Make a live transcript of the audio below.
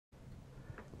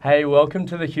Hey, welcome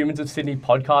to the Humans of Sydney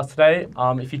podcast today.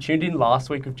 If you tuned in last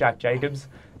week with Jack Jacobs,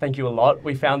 thank you a lot.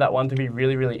 We found that one to be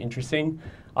really, really interesting.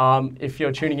 If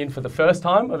you're tuning in for the first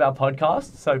time of our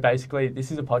podcast, so basically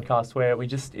this is a podcast where we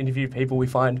just interview people we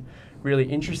find really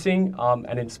interesting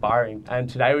and inspiring. And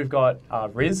today we've got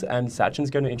Riz, and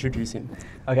Sachin's going to introduce him.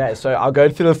 Okay, so I'll go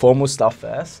through the formal stuff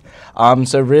first.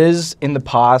 So Riz in the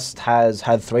past has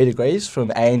had 3 degrees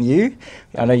from ANU.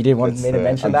 I know you didn't want me to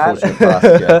mention that.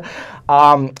 Past, yeah.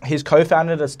 He's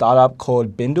co-founded a startup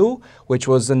called Bindle, which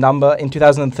was in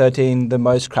 2013 the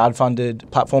most crowdfunded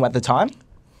platform at the time.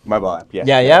 Mobile app,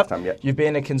 yeah. Yeah. Time, yeah. You've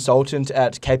been a consultant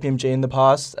at KPMG in the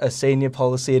past, a senior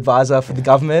policy advisor for the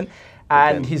government,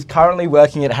 and he's currently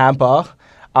working at Hampr,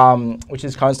 which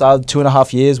is currently started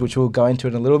 2.5 years, which we'll go into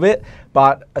in a little bit.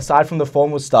 But aside from the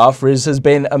formal stuff, Riz has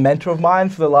been a mentor of mine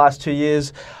for the last 2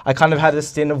 years. I kind of had a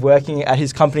stint of working at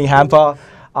his company Hampr.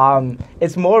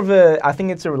 It's more of I think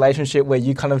it's a relationship where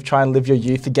you kind of try and live your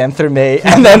youth again through me,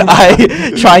 and then I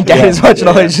try and gain as much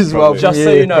knowledge as well. Just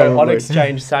so you know, on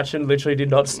exchange, Sachin literally did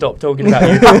not stop talking about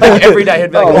you. Like, every day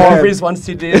he'd be like, oh, Riz once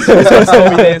did this, Riz once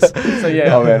told me this. So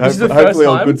yeah, oh, man, this is the hopefully first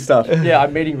all time. Good stuff. Yeah,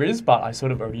 I'm meeting Riz, but I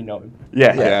sort of already know him.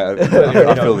 Yeah.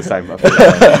 I feel the same.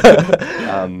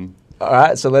 All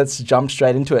right, so let's jump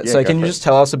straight into it. Yeah, So can you just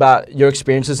tell us about your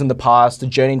experiences in the past, the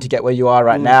journey to get where you are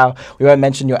right now? We won't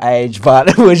mention your age,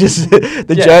 but we're just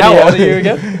the journey. How old are you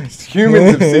again?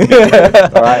 Humans of Sydney.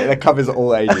 All right, that covers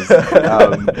all ages.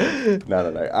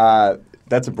 No.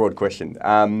 That's a broad question.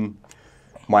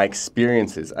 My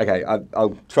experiences. Okay,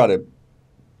 I'll try to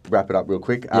wrap it up real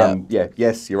quick.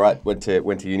 Yes, you're right. Went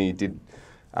to uni. Did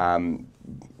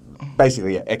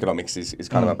basically economics is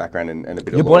kind of my background and a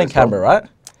bit. You're born in Canberra, right?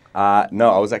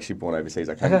 No, I was actually born overseas.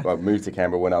 I moved to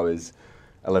Canberra when I was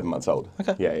 11 months old.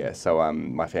 Okay. Yeah. So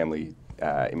my family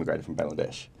immigrated from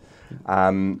Bangladesh.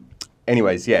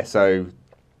 Anyways, yeah. So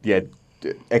yeah,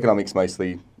 economics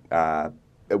mostly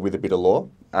with a bit of law.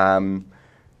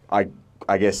 I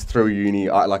guess through uni,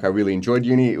 I really enjoyed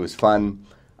uni. It was fun,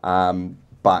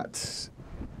 but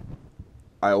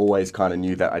I always kind of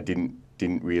knew that I didn't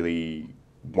really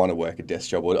want to work a desk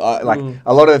job. Or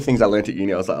a lot of the things I learned at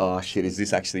uni, I was like, oh shit, is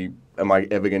this actually, am I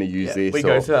ever going to use this? We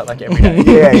go through that like every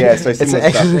day. Yeah. So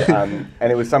similar stuff.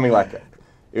 And it was something like,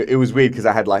 it was weird because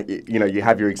I had you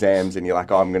have your exams and you're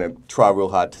like, oh, I'm going to try real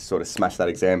hard to sort of smash that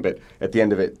exam. But at the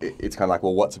end of it, it's kind of like,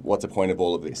 well, what's the point of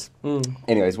all of this?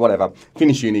 Anyways, whatever.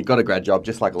 Finished uni, got a grad job,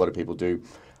 just like a lot of people do.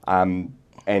 And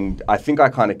I think I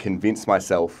kind of convinced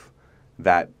myself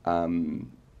that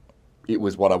it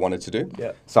was what I wanted to do.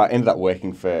 Yeah. So I ended up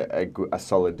working for a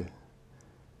solid,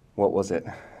 what was it?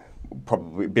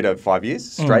 Probably a bit of 5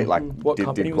 years straight. What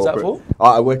company was that for?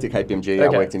 I worked at KPMG. Okay. I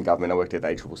worked in government. I worked at the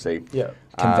ACCC. Yeah.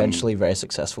 Conventionally very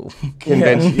successful.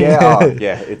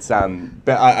 It's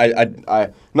but I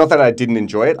not that I didn't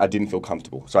enjoy it. I didn't feel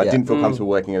comfortable. So I didn't feel comfortable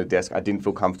working at a desk. I didn't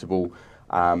feel comfortable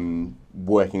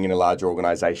working in a larger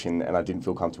organisation, and I didn't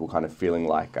feel comfortable kind of feeling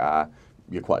like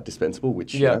you're quite dispensable,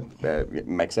 which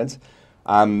makes sense.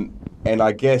 And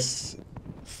I guess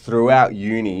throughout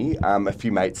uni, a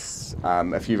few of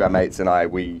our mates and I,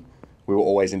 we were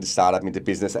always into startup, into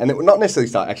business, and it would not necessarily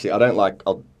start. Actually, I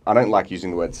don't like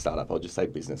using the word startup. I'll just say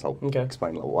business. I'll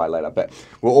explain why later. But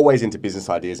we're always into business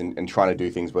ideas and trying to do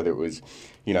things, whether it was,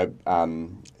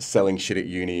 selling shit at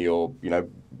uni or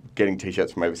getting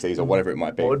t-shirts from overseas or whatever it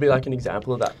might be. What would be like an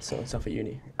example of that selling stuff at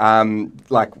uni?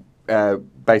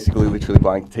 Basically, literally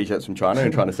buying t-shirts from China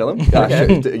and trying to sell them.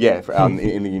 In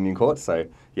the Union Court. So,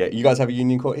 yeah, you guys have a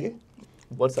Union Court here?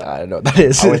 What's that? I don't know what that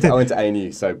is. I went to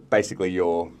ANU, so basically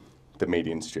you're the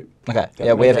median strip. Okay.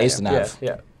 Yeah, we have Eastern Ave.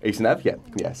 Yeah. Eastern Ave,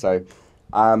 yeah. So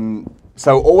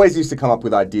always used to come up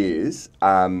with ideas,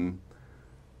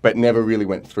 but never really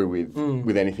went through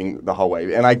with anything the whole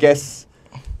way. And I guess,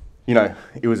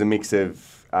 it was a mix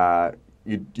of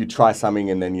you'd try something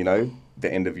and then, the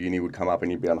end of uni would come up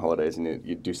and you'd be on holidays and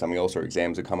you'd do something else, or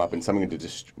exams would come up and something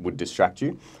would distract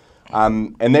you.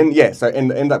 And then, so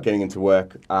end up getting into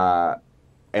work,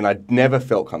 and I never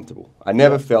felt comfortable. I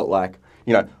never felt like,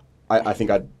 I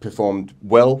think I performed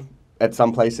well at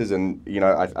some places, and,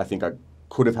 I think I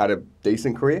could have had a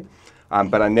decent career,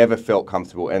 but I never felt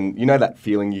comfortable. And that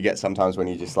feeling you get sometimes when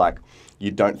you just like, you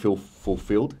don't feel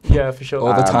fulfilled. Yeah, for sure.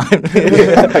 All the time.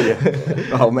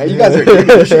 Oh, man, you guys are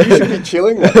you should be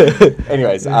chilling.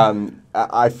 Anyways,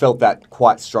 I felt that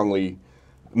quite strongly,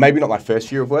 maybe not my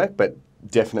first year of work, but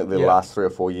definitely the last 3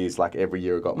 or 4 years, like every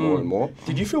year it got more and more.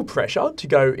 Did you feel pressure to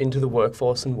go into the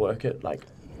workforce and work at like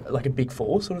a big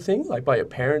four sort of thing, like by your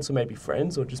parents or maybe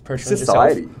friends, or just pressure on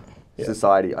yourself?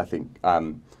 Society, I think. I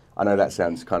know that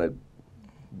sounds kind of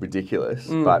ridiculous.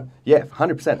 But yeah,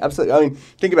 100%, absolutely. I mean,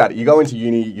 think about it. You go into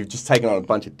uni, you've just taken on a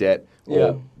bunch of debt,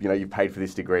 or you've paid for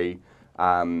this degree.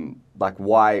 Like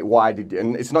why did you,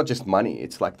 and it's not just money,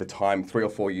 it's like the time, 3 or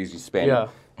 4 years you spend. Yeah.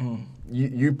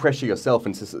 You pressure yourself,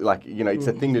 and it's like, it's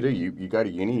a thing to do. You go to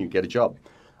uni, you get a job.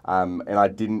 And I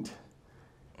didn't,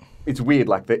 it's weird,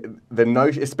 like the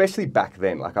notion, especially back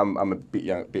then, like I'm a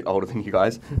bit older than you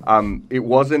guys. It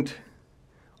wasn't,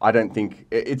 I don't think,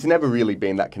 it's never really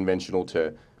been that conventional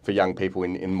for young people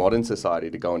in modern society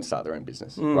to go and start their own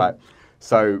business, right?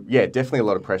 So yeah, definitely a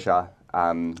lot of pressure.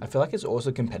 I feel like it's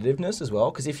also competitiveness as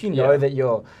well, because if you know that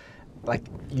you're, like,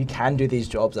 you can do these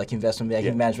jobs like investment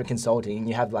banking, management consulting, and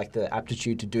you have like the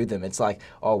aptitude to do them, it's like,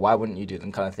 oh, why wouldn't you do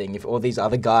them kind of thing, if all these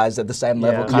other guys at the same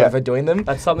level kind of are doing them.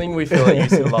 That's something we feel like you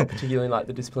see a lot, particularly in like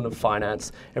the discipline of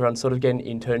finance. Everyone's sort of getting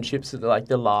internships at like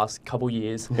the last couple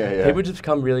years. People just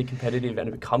become really competitive, and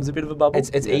it becomes a bit of a bubble.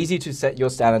 It's easy to set your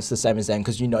standards the same as them,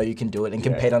 because you know you can do it and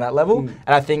compete on that level. And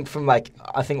I think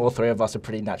all three of us are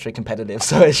pretty naturally competitive,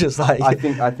 so it's just like...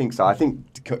 I think so. I think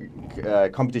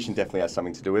competition definitely has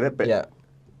something to do with it, but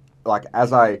like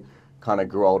as I kind of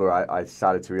grew older, I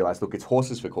started to realize, look, it's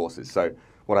horses for courses. So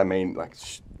what I mean, like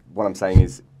what I'm saying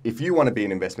is, if you want to be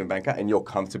an investment banker and you're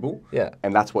comfortable,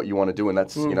 and that's what you want to do, and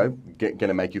that's going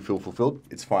to make you feel fulfilled,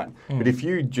 it's fine. But if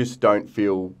you just don't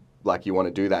feel like you want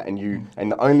to do that,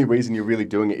 and the only reason you're really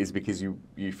doing it is because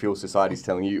you feel society's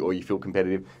telling you, or you feel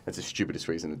competitive, that's the stupidest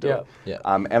reason to do it.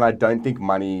 And I don't think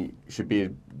money should be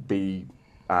the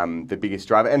biggest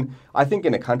driver. And I think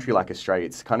in a country like Australia,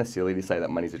 it's kind of silly to say that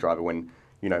money's a driver when,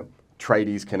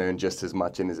 tradies can earn just as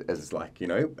much as like,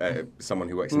 someone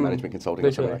who works in management consulting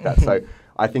or something like that. So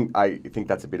I think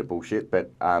that's a bit of bullshit.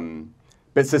 But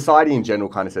society in general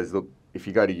kind of says, look, if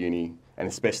you go to uni, and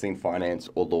especially in finance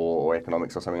or law or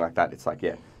economics or something like that, it's like,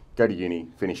 go to uni,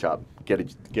 finish up, get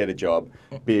a job,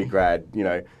 be a grad,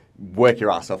 work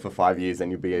your ass off for 5 years,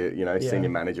 and you'll be a senior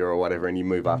manager or whatever, and you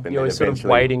move up. And you're sort of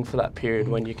waiting for that period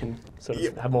when you can sort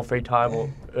of have more free time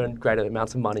or earn greater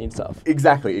amounts of money and stuff.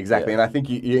 Exactly. And I think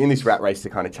you're in this rat race to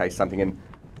kind of chase something, and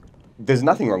there's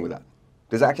nothing wrong with that.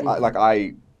 There's actually,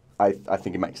 I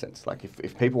think it makes sense. Like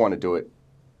if people want to do it,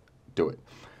 do it.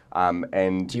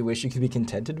 And do you wish you could be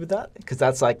contented with that? Because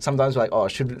that's like, sometimes we're like, oh,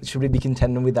 should we be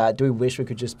contented with that? Do we wish we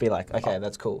could just be like, okay,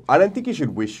 that's cool? I don't think you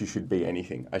should wish you should be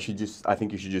anything. I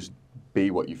think you should just be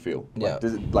what you feel.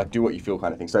 Do what you feel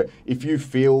kind of thing. So if you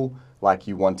feel like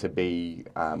you want to be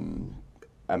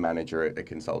a manager at a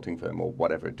consulting firm or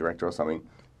whatever, a director or something,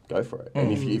 go for it.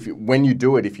 And if you, when you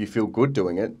do it, if you feel good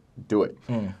doing it, do it.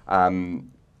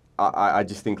 I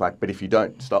just think but if you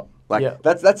don't, stop.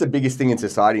 That's the biggest thing in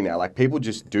society now. Like, people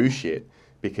just do shit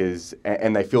because,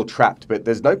 and they feel trapped, but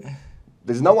there's no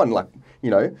one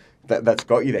that's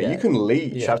got you there. You can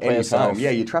leave anytime. Yeah,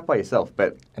 you're trapped by yourself.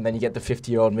 And then you get the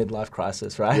 50-year-old midlife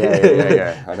crisis, right?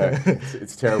 Yeah. I know.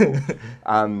 It's terrible.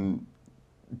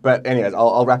 But anyways,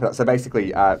 I'll wrap it up. So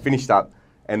basically, finished up,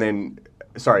 and then,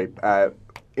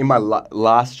 in my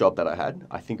last job that I had,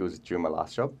 I think it was during my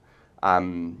last job,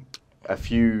 a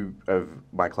few of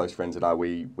my close friends and I,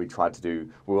 we tried to do,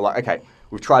 we were like, okay,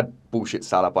 we've tried bullshit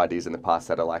startup ideas in the past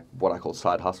that are like what I call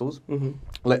side hustles.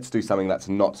 Let's do something that's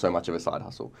not so much of a side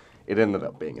hustle. It ended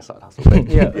up being a side hustle. But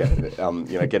get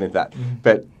into that.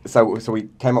 But so we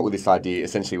came up with this idea,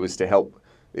 essentially was to help,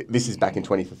 this is back in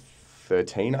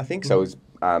 2013, I think. So it was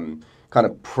kind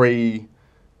of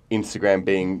pre-Instagram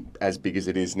being as big as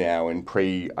it is now, and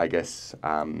I guess,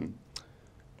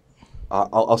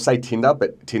 I'll say Tinder,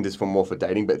 but Tinder's more for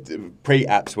dating, but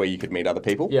pre-apps where you could meet other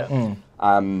people.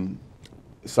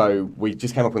 So we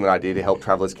just came up with an idea to help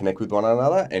travellers connect with one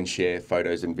another and share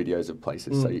photos and videos of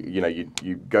places. So,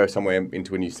 you go somewhere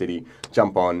into a new city,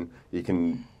 jump on, you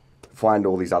can find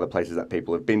all these other places that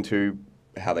people have been to,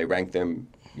 how they rank them,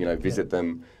 visit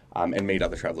them, and meet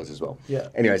other travellers as well.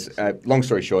 Anyways, long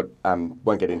story short,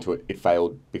 won't get into it. It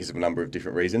failed because of a number of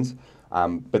different reasons.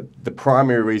 But the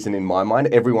primary reason in my mind,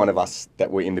 every one of us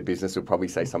that were in the business will probably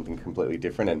say something completely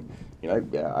different, and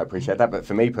I appreciate that. But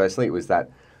for me personally, it was that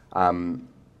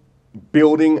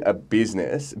building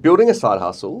a side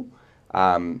hustle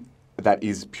that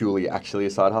is purely actually a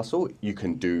side hustle, you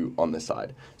can do on the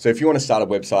side. So if you want to start a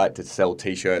website to sell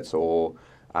T-shirts or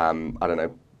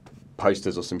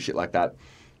posters or some shit like that,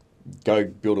 go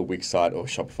build a Wix site or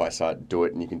Shopify site, do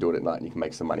it, and you can do it at night and you can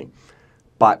make some money.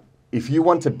 But if you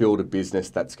want to build a business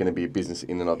that's going to be a business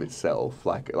in and of itself,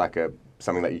 like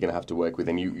something that you're going to have to work with,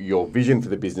 and your vision for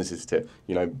the business is to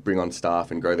bring on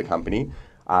staff and grow the company,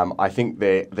 I think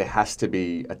there has to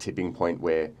be a tipping point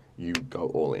where you go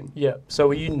all in. Yeah. So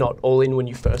were you not all in when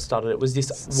you first started it? Was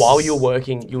this while you were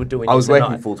working, you were doing I was this at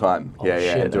working night? full time. Oh, yeah,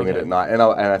 and doing it at night. And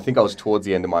I think I was towards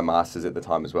the end of my masters at the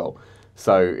time as well.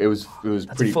 So it was That's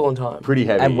pretty full on time. pretty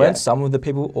heavy. And weren't some of the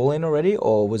people all in already,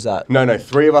 or was that? No,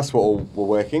 3 of us were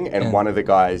working, and Yeah. one of the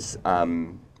guys,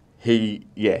 he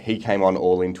came on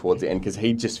all in towards the end because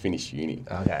he'd just finished uni.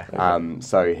 Okay.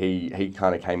 So he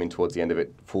kind of came in towards the end of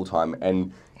it full time,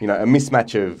 and a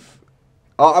mismatch of,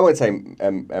 I won't say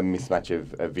a mismatch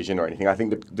of vision or anything. I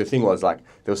think the thing was, like,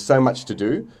 there was so much to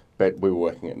do, but we were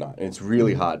working at night, and it's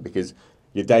really hard because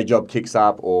your day job kicks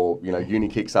up, or uni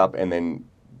kicks up, and then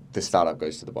the startup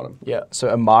goes to the bottom. Yeah. So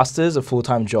a master's, a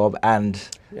full-time job, and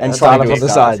And startup trying to on the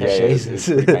do side. startups, Jesus.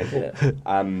 it's pretty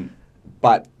painful.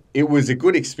 But it was a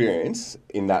good experience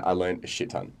in that I learned a shit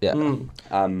ton. Yeah.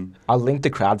 Um, I'll link the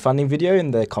crowdfunding video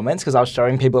in the comments because I was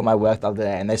showing people at my work the other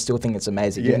day and they still think it's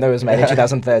amazing, even Yeah. though it was made in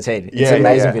 2013. It's Yeah, an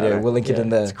amazing I video. know. We'll link it in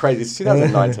the... It's crazy. It's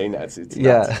 2019 now. It's nuts.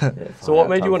 Yeah. So what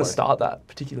made you Time want to flies. start that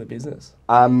particular business?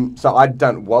 So I'd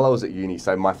done, while I was at uni,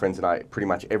 so my friends and I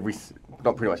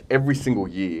every single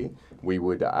year, we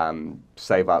would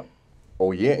save up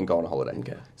all year and go on a holiday.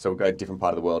 Okay. So we'd go to a different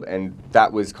part of the world, and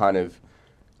that was kind of,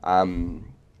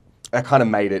 that kind of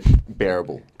made it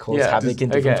bearable. Cause Yeah. havoc in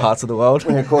different Okay. parts of the world.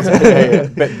 Of course, yeah.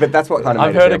 But that's what kind of made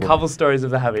I've it heard a bearable. couple stories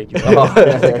of the havoc.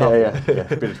 Oh, yeah,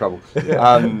 a bit of trouble.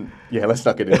 Yeah, let's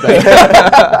not get into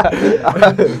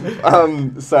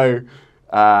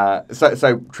that.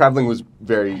 So traveling was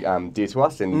very dear to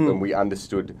us, and we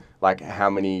understood, like, how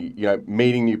many,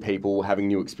 meeting new people, having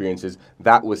new experiences,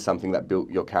 that was something that built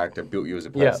your character, built you as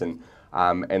a Yeah. person.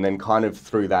 And then kind of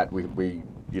through that, we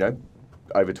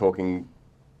over talking,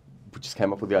 we just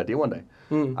came up with the idea one day.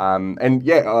 And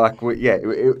yeah,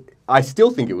 I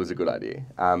still think it was a good idea.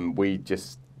 We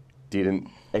just didn't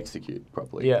execute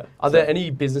properly. Yeah. Are there any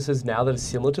businesses now that are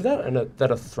similar to that and that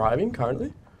are thriving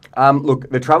currently? Look,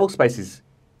 the travel space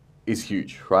is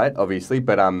huge, right? Obviously,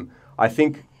 but I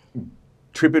think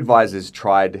TripAdvisor's is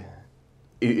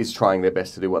trying their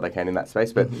best to do what they can in that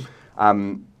space, but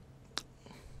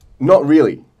not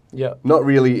really. Yeah. Not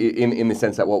really in the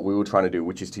sense that what we were trying to do,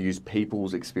 which is to use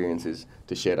people's experiences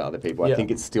to share to other people. Yeah. I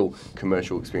think it's still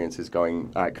commercial experiences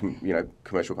going,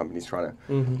 commercial companies trying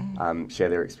to share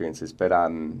their experiences. But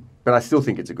I still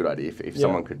think it's a good idea if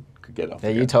someone could get it off.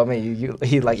 Yeah, you told me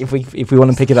he like if we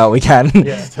want to pick it up, we can.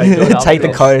 Yeah. Take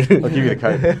the code. I'll give you the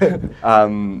code.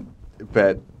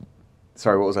 But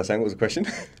sorry, what was I saying? What was the question?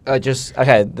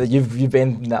 You've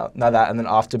been now that, and then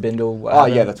after Bindle. Oh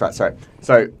yeah, that's right. Sorry.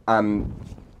 So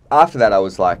after that, I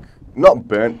was like not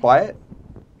burnt by it.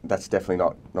 That's definitely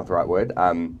not the right word.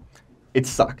 It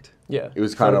sucked. Yeah. It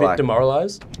was Felt kind a of bit like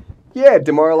demoralized. yeah,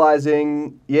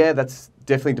 demoralizing. Yeah, that's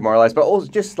definitely demoralized. But also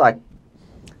just like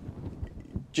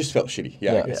just felt shitty.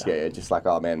 Yeah, Yeah. I guess. Yeah, just like,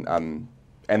 oh man.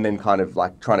 And then kind of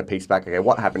like trying to piece back. Okay,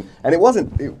 what happened? And it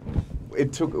wasn't.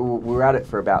 It took. We were at it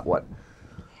for about what.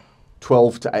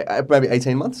 12 to maybe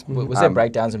 18 months. Was there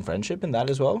breakdowns in friendship in that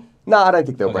as well? No, I don't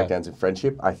think there were Okay. breakdowns in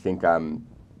friendship. I think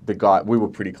the guy, we were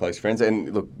pretty close friends,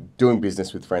 and look, doing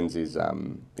business with friends is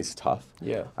tough.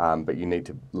 Yeah. But you need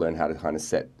to learn how to kind of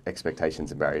set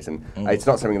expectations and barriers, and it's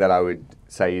not something that I would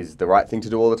say is the right thing to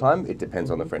do all the time. It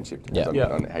depends on the friendship, depends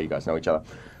on how you guys know each other.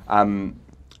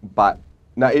 But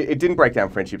no, it didn't break down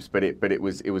friendships, but it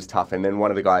was tough. And then one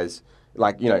of the guys,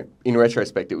 like, in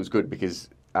retrospect, it was good because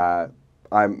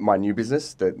my new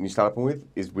business, the new startup I'm with,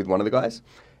 is with one of the guys.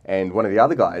 And one of the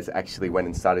other guys actually went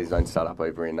and started his own startup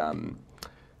over in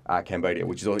Cambodia,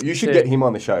 which is all, you should get him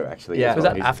on the show, actually. Yeah. as Was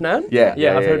well. that Afnan? Yeah,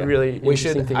 Yeah, I've heard yeah. really We interesting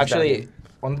should things about actually, him.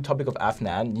 on the topic of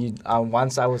Afnan,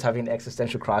 once I was having an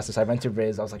existential crisis, I went to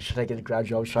Riz, I was like, should I get a grad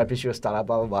job? Should I pursue a startup?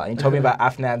 Blah, blah, blah. And he told me about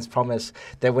Afnan's promise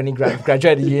that when he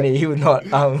graduated uni, he would not...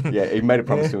 Yeah, he made a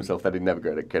promise to himself that he'd never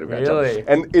get a grad Really? job.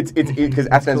 And it's because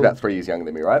Afnan's about 3 years younger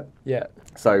than me, right? Yeah.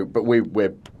 So, but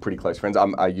we're pretty close friends.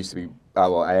 I used to be,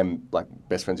 I am like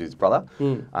best friends with his brother,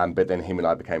 but then him and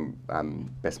I became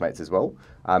best mates as well.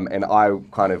 And I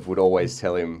kind of would always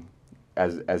tell him,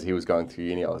 as he was going through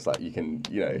uni, I was like, you can,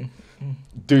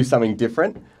 do something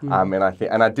different. And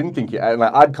I didn't think, and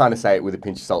I'd kind of say it with a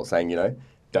pinch of salt, saying,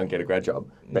 don't get a grad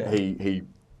job. But he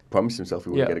promised himself he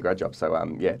wouldn't get a grad job. So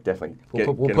yeah, definitely.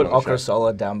 We'll put Okra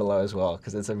Solar down below as well,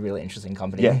 because it's a really interesting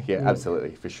company. Yeah,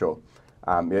 absolutely, for sure.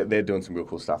 They're doing some real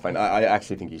cool stuff, and I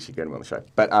actually think you should get him on the show.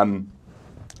 But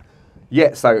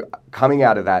yeah, so coming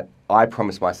out of that, I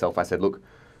promised myself, I said, look,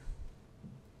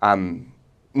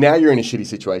 now you're in a shitty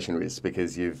situation, Riz,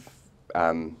 because you're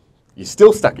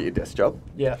still stuck at your desk job.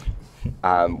 Yeah.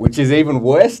 Which is even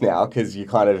worse now because you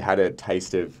kind of had a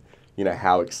taste of,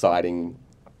 how exciting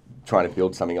trying to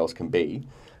build something else can be.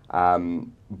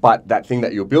 But that thing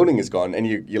that you're building is gone, and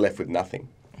you're left with nothing.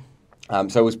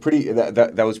 So it was pretty.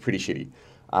 That was pretty shitty.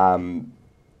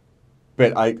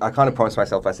 But I kind of promised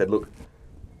myself. I said, look,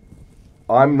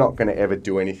 I'm not going to ever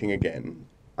do anything again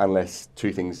unless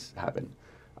two things happen.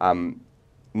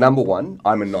 Number one,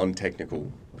 I'm a non-technical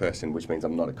person, which means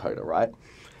I'm not a coder, right?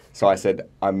 So I said,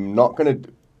 I'm not going to,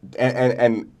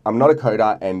 and I'm not a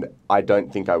coder, and I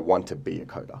don't think I want to be a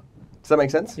coder. Does that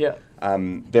make sense? Yeah.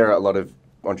 There are a lot of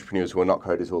entrepreneurs who are not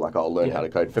coders who are like, I'll learn how to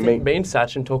code. For me and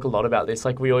Sachin talk a lot about this.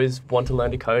 Like, we always want to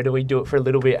learn to code, and we do it for a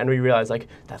little bit, and we realize, like,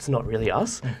 that's not really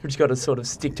us. We just got to sort of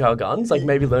stick to our guns, like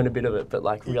maybe learn a bit of it, but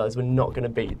like realize we're not going to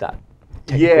be that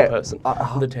technical person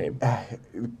on the team.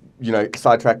 You know,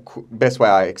 sidetrack. Best way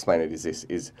I explain it is this: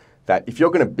 is that if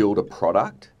you're going to build a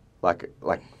product, like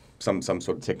some sort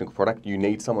of technical product, you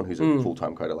need someone who's a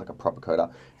full-time coder, like a proper coder.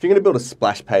 If you're going to build a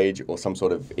splash page or some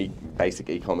sort of basic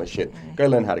e-commerce shit, go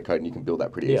learn how to code and you can build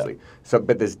that pretty easily. So,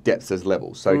 but there's depths, there's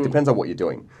levels. So it depends on what you're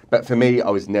doing. But for me, I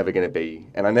was never going to be,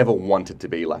 and I never wanted to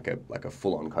be like a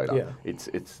full-on coder.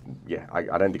 Yeah.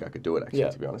 I don't think I could do it actually,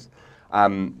 to be honest.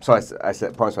 So I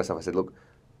said, promised myself, I said, look,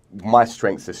 my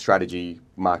strengths are strategy,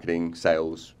 marketing,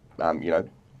 sales,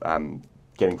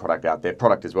 getting product out there,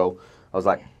 product as well. I was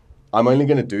like, I'm only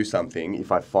going to do something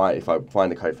if I find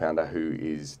a co-founder who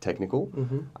is technical,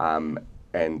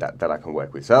 and that I can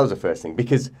work with. So that was the first thing.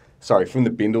 Because, from the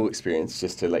Bindle experience,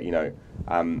 just to let you know,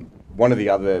 one of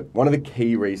the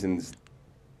key reasons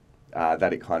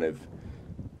that it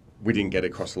we didn't get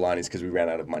across the line is because we ran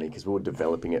out of money because we were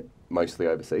developing it mostly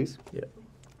overseas. Yeah.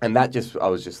 And I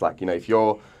was just like, if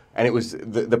you're, and it was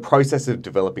the process of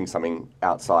developing something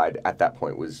outside at that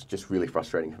point was just really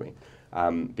frustrating for me,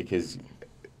 because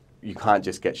you can't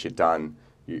just get shit done.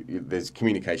 There's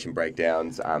communication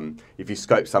breakdowns. If you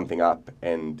scope something up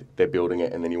and they're building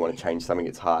it and then you want to change something,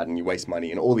 it's hard and you waste money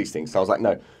and all these things. So I was like,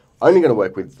 no, only going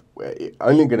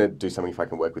to do something if I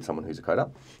can work with someone who's a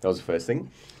coder. That was the first thing.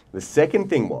 The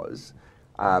second thing was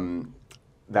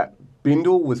that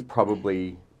Bindle was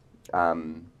probably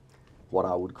what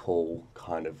I would call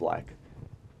kind of like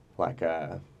one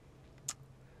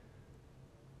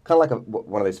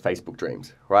of those Facebook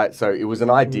dreams, right? So it was an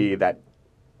idea that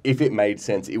if it made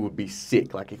sense, it would be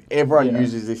sick. Like if everyone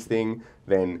uses this thing,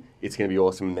 then it's going to be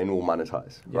awesome, and then we'll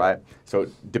monetize, right? So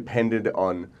it depended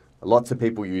on lots of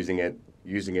people using it,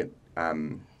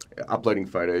 uploading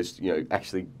photos,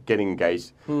 actually getting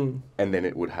engaged, and then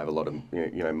it would have a lot of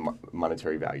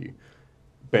monetary value.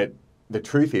 But the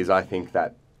truth is, I think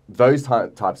that those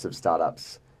types of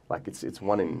startups, like it's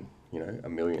one in a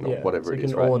million or whatever it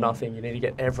is, right? All or nothing. You need to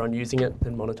get everyone using it,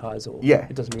 then monetize, or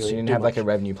it doesn't really. So you didn't have like a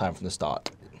revenue plan from the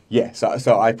start. Yeah.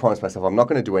 So I promised myself I'm not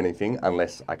going to do anything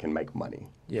unless I can make money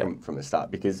from the start,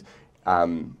 because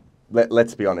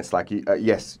let's be honest. Like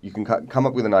yes, you can come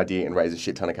up with an idea and raise a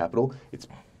shit ton of capital. It's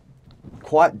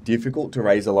quite difficult to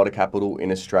raise a lot of capital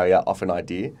in Australia off an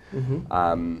idea,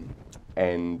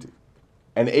 and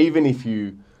even if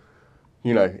you.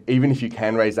 Even if you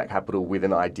can raise that capital with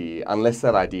an idea, unless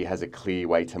that idea has a clear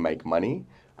way to make money,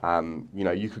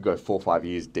 you could go 4 or 5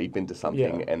 years deep into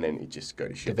something and then it just go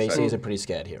to shit. The VCs are pretty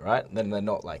scared here, right? Then they're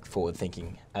not like forward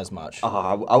thinking as much.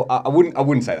 I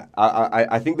wouldn't say that.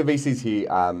 I think the VCs here.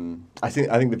 I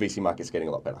think the VC market's getting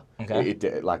a lot better. Okay.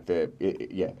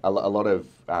 A lot of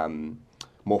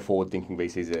more forward-thinking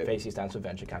VCs. VC stands for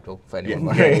venture capital. For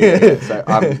anyone. So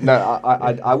no,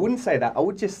 I wouldn't say that. I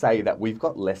would just say that we've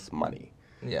got less money.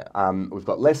 Yeah. We've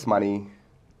got less money.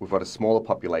 We've got a smaller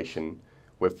population.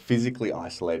 We're physically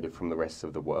isolated from the rest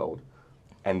of the world,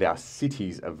 and our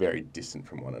cities are very distant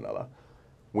from one another,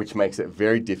 which makes it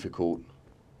very difficult.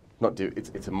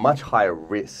 It's a much higher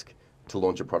risk to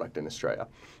launch a product in Australia.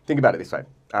 Think about it this way: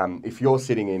 if you're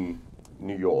sitting in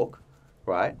New York,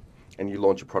 right? And you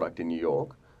launch a product in New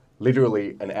York,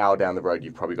 literally an hour down the road,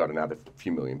 you've probably got another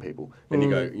few million people. Then you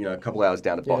go, a couple of hours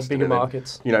down to Boston. Bigger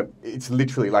markets. It's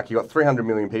literally like you've got 300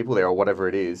 million people there or whatever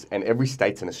it is, and every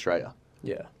state's in Australia.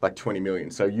 Yeah. Like 20 million.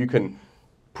 So you can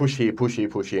push here,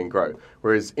 and grow.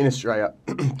 Whereas in Australia,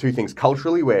 two things.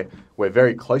 Culturally, we're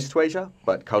very close to Asia,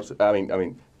 but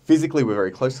physically, we're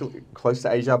very close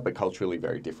to Asia, but culturally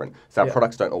very different. So our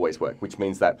products don't always work, which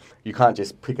means that you can't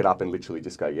just pick it up and literally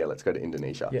just go, let's go to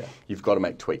Indonesia. Yeah. You've got to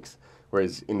make tweaks.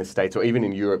 Whereas in the States or even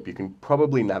in Europe, you can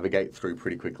probably navigate through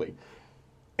pretty quickly.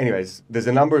 Anyways, there's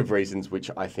a number of reasons which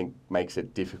I think makes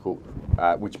it difficult,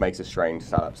 which makes Australian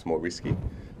startups more risky.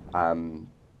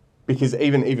 Because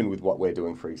even with what we're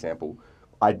doing, for example,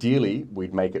 ideally,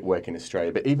 we'd make it work in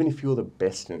Australia. But even if you're the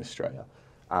best in Australia,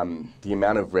 the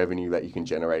amount of revenue that you can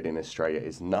generate in Australia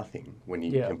is nothing when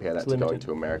you compare that to going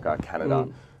to America, Canada,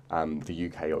 the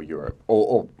UK or Europe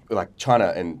or like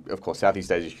China, and of course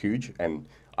Southeast Asia is huge, and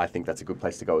I think that's a good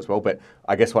place to go as well. But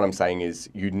I guess what I'm saying is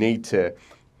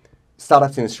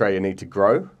startups in Australia need to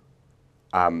grow,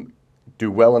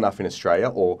 do well enough in Australia,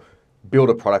 or build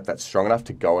a product that's strong enough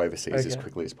to go overseas as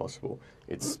quickly as possible.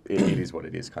 It is what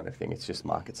it is kind of thing. It's just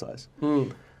market size.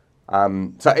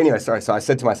 So anyway, so I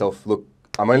said to myself, look,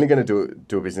 I'm only going to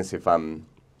do a business if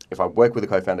I work with a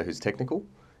co-founder who's technical,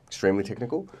 extremely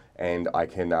technical, and I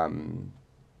can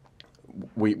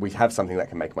we have something that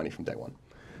can make money from day one.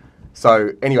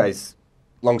 So anyways,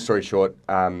 long story short,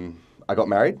 I got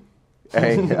married.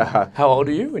 How old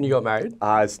are you when you got married?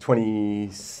 I was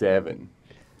 27.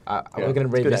 We're going to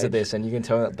revisit this, and you can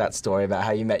tell that story about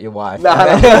how you met your wife. Oh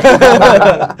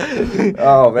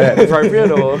man,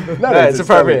 appropriate or no, it's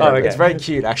appropriate. Oh, okay. It's very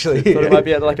cute, actually. Thought it might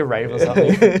be at like a rave or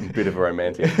something. Bit of a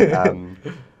romantic.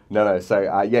 No.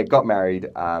 So got married,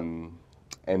 and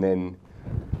then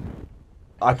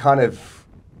I kind of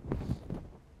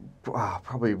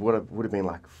probably would have been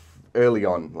like early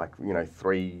on, like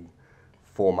 3-4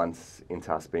 months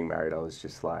into us being married. I was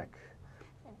just like,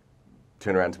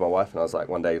 turned around to my wife and I was like,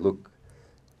 one day, look,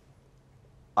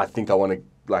 I think I want to,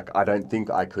 like, I don't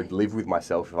think I could live with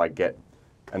myself if I get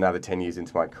another 10 years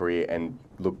into my career and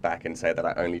look back and say that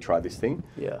I only tried this thing.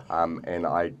 Yeah. And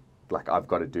I've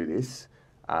got to do this.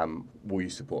 Will you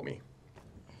support me?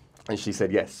 And she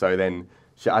said yes. So then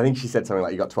I think she said something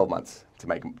like, you got 12 months to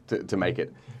make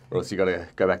it, or else you got to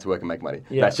go back to work and make money.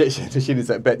 Yeah. No, she didn't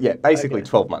say, but yeah, basically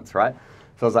 12 months, right?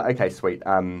 So I was like, okay, sweet.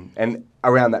 And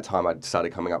around that time, I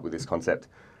started coming up with this concept,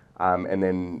 and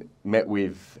then met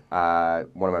with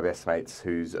one of my best mates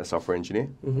who's a software engineer,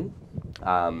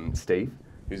 Steve,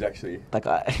 who's actually... That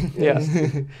guy. Yeah.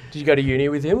 Did you go to uni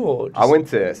with him, or? I went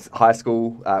to high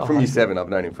school from year 7. I've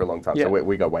known him for a long time, so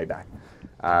we go way back.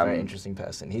 Very interesting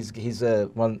person. He's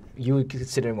one you would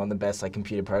consider him one of the best like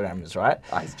computer programmers, right?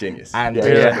 He's genius. And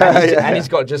and he's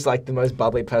got just like the most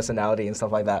bubbly personality and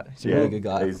stuff like that. He's a really good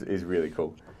guy. He's really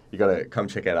cool. You got to come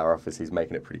check out our office. He's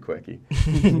making it pretty quirky.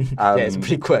 It's a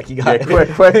pretty quirky guy. Yeah,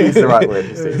 quirky is the right word.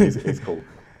 He's cool.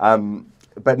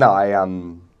 But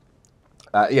no,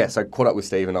 so caught up with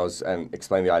Steve and I was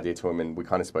explained the idea to him, and we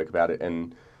kind of spoke about it,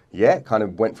 and kind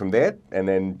of went from there, and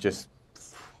then just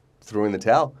threw in the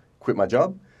towel. Quit my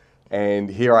job, and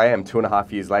here I am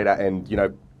 2.5 years later, and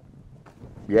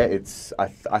it's I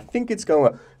think it's going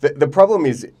well. The problem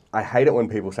is I hate it when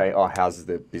people say, oh, how's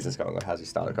the business going, or how's your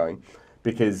startup going,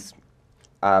 because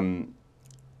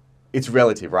it's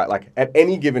relative, right? Like at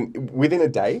any given, within a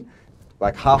day,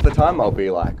 like half the time I'll be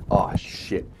like, oh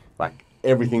shit, like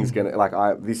everything's gonna,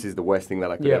 this is the worst thing that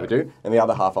I could ever do, and the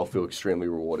other half I'll feel extremely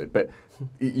rewarded. But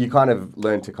you kind of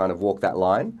learn to kind of walk that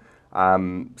line. I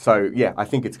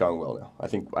think it's going well now. I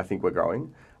think we're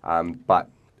growing, but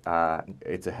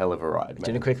it's a hell of a ride. Do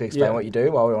you want to quickly explain what you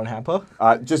do while we're on Hampr?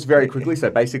 Just very quickly. So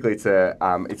basically, it's a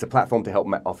platform to help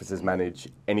offices manage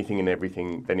anything and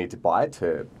everything they need to buy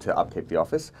to upkeep the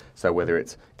office. So whether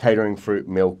it's catering, fruit,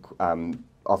 milk,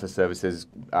 office services,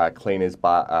 cleaners,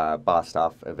 bar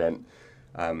staff, event,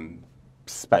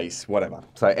 space, whatever.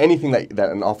 So anything that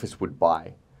an office would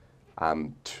buy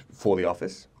for the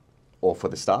office or for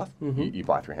the staff, you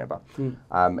buy through Hampr.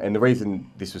 And the reason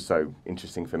this was so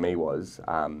interesting for me was,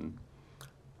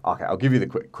 I'll give you the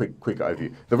quick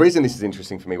overview. The reason this is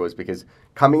interesting for me was because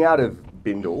coming out of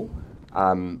Bindle,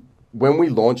 when we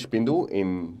launched Bindle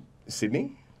in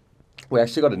Sydney, we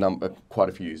actually got quite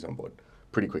a few users on board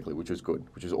pretty quickly, which was good,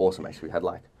 which was awesome actually. We had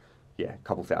a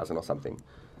couple thousand or something.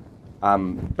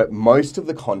 But most of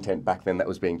the content back then that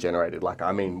was being generated,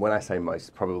 when I say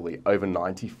most, probably over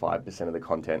 95% of the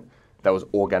content that was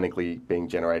organically being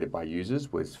generated by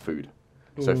users was food.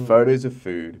 So photos of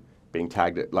food being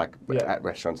tagged at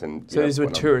restaurants and... So these were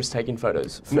tourists taking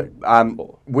photos?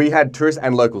 We had tourists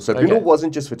and locals. So Bindle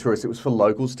wasn't just for tourists, it was for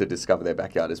locals to discover their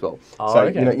backyard as well.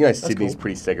 Sydney's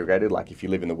pretty segregated. Like if you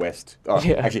live in the West...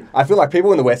 Actually, I feel like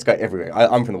people in the West go everywhere.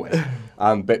 I'm from the West.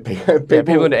 But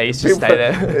people in the East just stay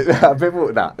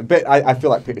there. But I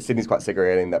feel like Sydney's quite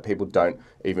segregated in that people don't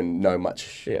even know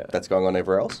much that's going on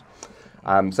everywhere else.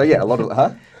 A lot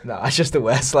of... No, it's just the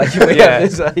West. He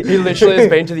literally has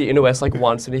been to the inner West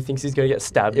once, and he thinks he's going to get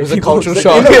stabbed. It was a cultural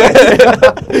shock.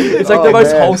 It's the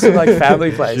most wholesome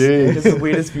family place. It's the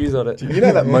weirdest views on it. Do you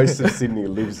know that most of Sydney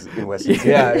lives in Western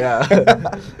Sydney? Yeah.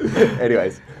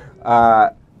 Anyways,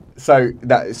 so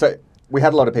we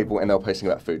had a lot of people, and they were posting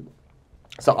about food.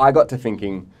 So I got to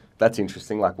thinking, that's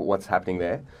interesting. What's happening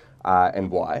there,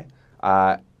 and why?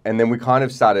 And then we kind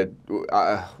of started,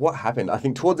 what happened? I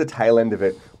think towards the tail end of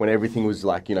it, when everything was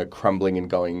crumbling and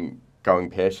going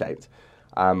pear-shaped,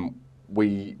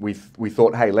 we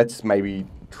thought, hey, let's maybe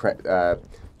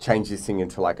change this thing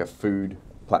into like a food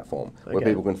platform where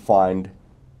people can find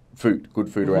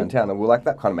good food around town. And we're like,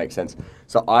 that kind of makes sense.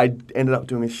 So I ended up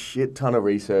doing a shit ton of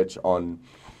research on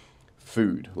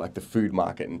food, like the food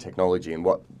market and technology and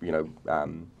what,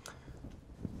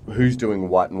 who's doing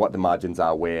what and what the margins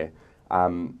are where.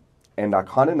 And I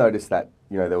kind of noticed that,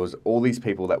 there was all these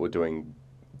people that were doing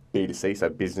B2C, so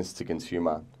business to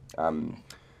consumer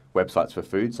websites for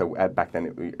food. So back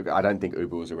then, I don't think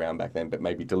Uber was around back then, but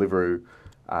maybe Deliveroo,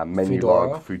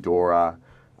 Menulog, Foodora.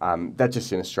 That's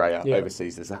just in Australia.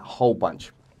 Overseas, there's a whole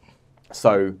bunch.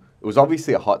 So it was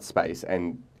obviously a hot space,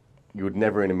 and you would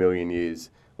never in a million years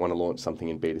want to launch something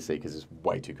in B2C because it's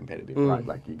way too competitive, right?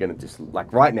 Like you're going to just,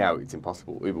 like right now, it's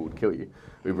impossible. Uber would kill you.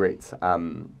 Uber Eats. I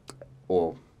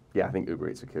think Uber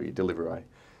Eats would kill you. Deliveroo,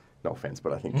 no offense,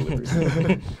 but I think Deliveroo's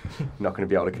not going to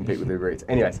be able to compete with Uber Eats.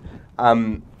 Anyways,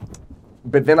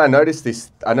 but then I noticed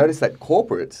that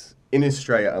corporates in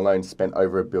Australia alone spent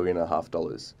over $1.5 billion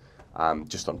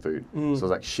just on food. So I was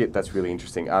like, shit, that's really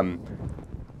interesting.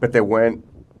 But there weren't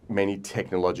many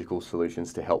technological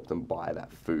solutions to help them buy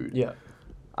that food. Yeah.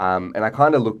 And I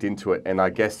kind of looked into it, and I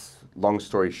guess, long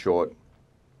story short,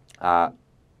 if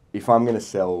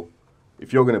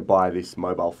you're going to buy this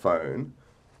mobile phone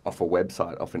off a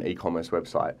website, off an e-commerce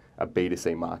website, a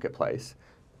B2C marketplace,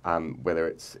 whether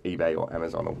it's eBay or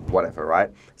Amazon or whatever,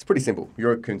 right? It's pretty simple.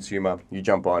 You're a consumer, you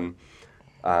jump on,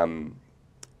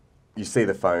 you see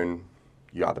the phone,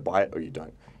 you either buy it or you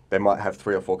don't. They might have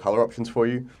 3 or 4 color options for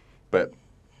you, but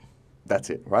that's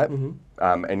it, right?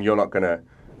 And you're not going to,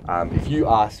 if you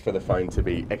ask for the phone to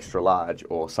be extra large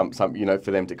or some for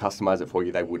them to customize it for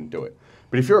you, they wouldn't do it.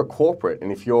 But if you're a corporate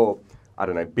and if you're, I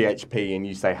don't know, BHP, and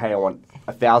you say, hey, I want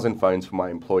 1,000 phones for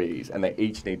my employees, and they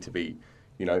each need to be,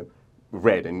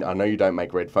 red, and I know you don't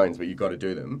make red phones, but you've got to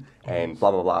do them, and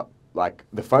blah, blah, blah. Like,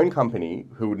 the phone company,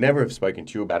 who would never have spoken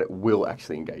to you about it, will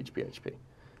actually engage BHP.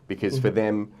 Because for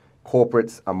them,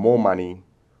 corporates are more money,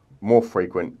 more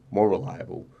frequent, more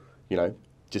reliable,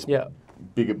 just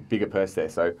bigger purse there.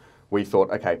 So we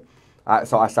thought, okay,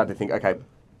 so I started to think, okay,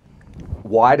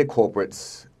 why do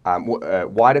corporates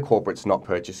not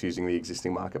purchase using the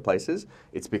existing marketplaces?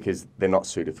 It's because they're not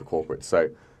suited for corporates. So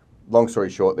long story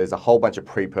short, there's a whole bunch of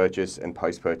pre-purchase and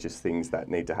post-purchase things that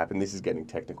need to happen. This is getting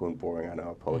technical and boring, I know,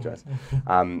 I apologize.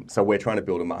 So we're trying to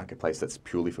build a marketplace that's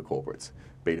purely for corporates,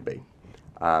 B2B.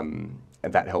 And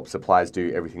that helps suppliers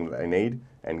do everything that they need,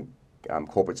 and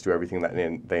corporates do everything that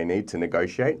they need to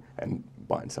negotiate and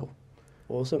buy and sell.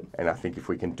 Awesome. And I think if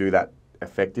we can do that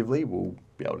effectively, we'll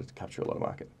be able to capture a lot of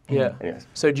market. Yeah. Anyways.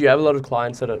 So do you have a lot of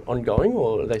clients that are ongoing,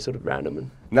 or are they sort of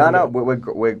random? No,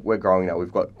 we're growing now.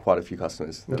 We've got quite a few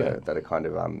customers that are kind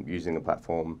of using the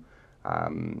platform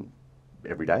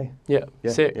every day. Yeah.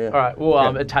 Sick. Yeah. All right.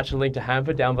 We'll attach a link to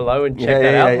Hampr down below and check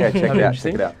that out. Yeah,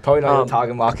 check it out. Probably not your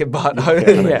target market, but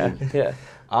yeah.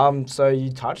 So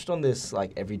you touched on this,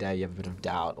 like every day you have a bit of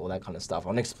doubt, all that kind of stuff. I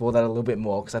want to explore that a little bit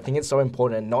more because I think it's so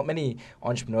important, and not many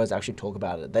entrepreneurs actually talk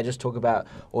about it. They just talk about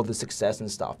all the success and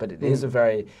stuff, but it is a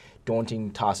very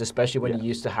daunting task, especially when you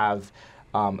used to have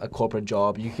a corporate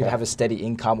job. You could have a steady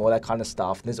income, all that kind of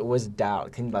stuff. There's always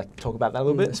doubt. Can you talk about that a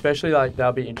little bit? Especially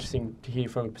that'll be interesting to hear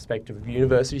from a perspective of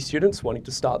university students wanting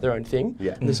to start their own thing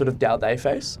and the sort of doubt they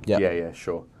face. Yeah,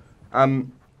 sure.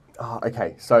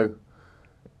 Okay, so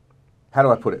how do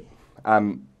I put it?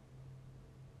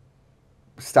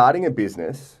 Starting a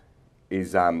business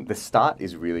is, the start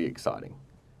is really exciting,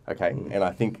 okay? And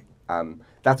I think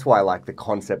that's why I like the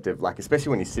concept of, especially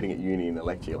when you're sitting at uni in a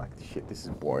lecture, you're like, shit, this is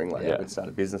boring, I could start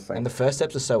a business thing. And the first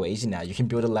steps are so easy now. You can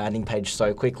build a landing page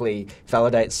so quickly,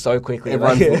 validate so quickly.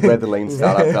 Everyone's read the lean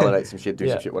startup, validate some shit, do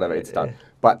some shit, whatever, it's done.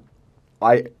 But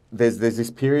there's this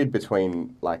period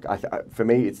between, for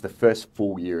me, it's the first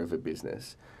full year of a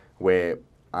business where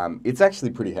it's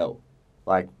actually pretty hell,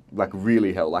 like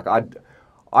really hell.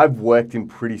 I've worked in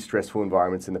pretty stressful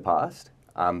environments in the past,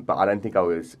 but I don't think I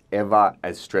was ever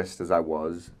as stressed as I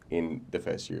was in the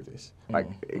first year of this.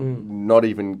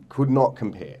 Could not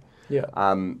compare. Yeah.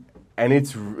 And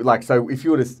it's so if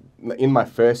you were to, in my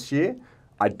first year,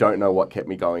 I don't know what kept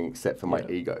me going except for my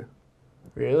ego.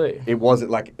 Really? It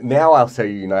wasn't now I'll tell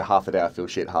you, half the day I feel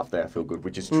shit, half the day I feel good,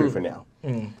 which is true for now.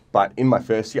 But in my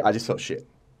first year, I just felt shit.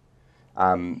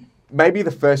 Maybe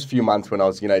the first few months when I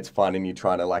was, it's fun and you're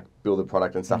trying to build a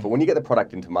product and stuff. But when you get the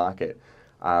product into market,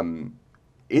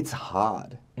 it's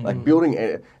hard. Building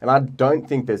it, and I don't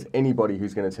think there's anybody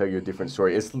who's going to tell you a different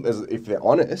story. If they're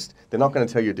honest, they're not going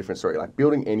to tell you a different story.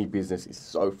 Building any business is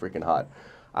so freaking hard.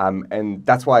 And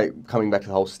that's why coming back to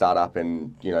the whole startup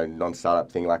and,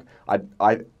 non-startup thing,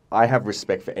 I have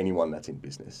respect for anyone that's in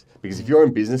business, because if you're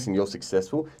in business and you're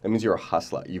successful, that means you're a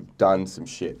hustler. You've done some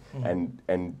shit,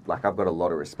 and like I've got a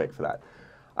lot of respect for that.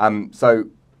 So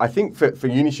I think for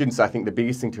uni students, I think the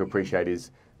biggest thing to appreciate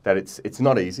is that it's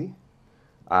not easy.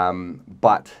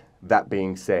 But that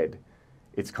being said,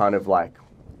 it's kind of like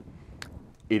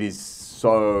it is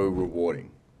so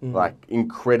rewarding, like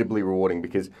incredibly rewarding,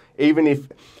 because even if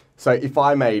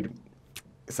I made,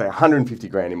 say, 150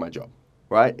 grand in my job,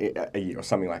 right, a year or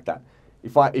something like that,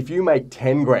 if you make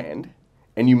 10 grand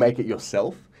and you make it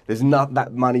yourself, there's not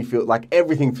that money like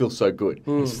everything feels so good.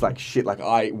 It's just like shit. Like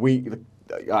I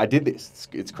did this.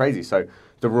 It's crazy. So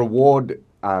the reward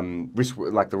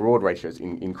the reward ratio is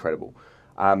incredible,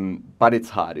 but it's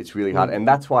hard. It's really hard, and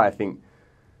that's why I think,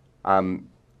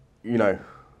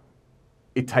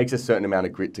 it takes a certain amount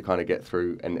of grit to kind of get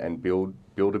through and build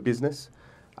a business.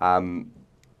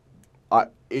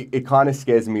 It kind of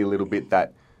scares me a little bit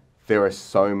that there are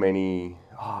so many.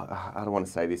 I don't want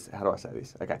to say this. How do I say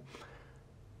this? Okay.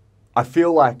 I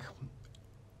feel like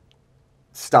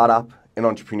startup and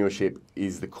entrepreneurship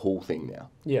is the cool thing now.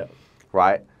 Yeah.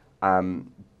 Right?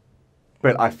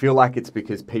 But I feel like it's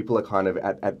because people are kind of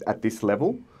at this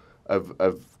level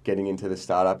of getting into the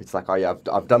startup. It's like, oh yeah,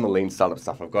 I've done the lean startup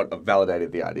stuff. I've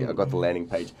validated the idea. I've got the landing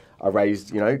page. I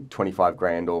raised 25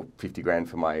 grand or 50 grand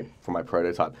for my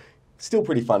prototype. Still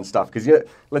pretty fun stuff, because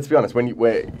let's be honest,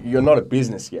 you're not a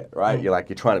business yet, right? You're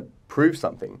trying to prove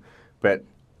something, but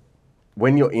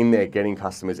when you're in there getting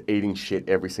customers, eating shit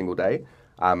every single day,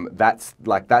 that's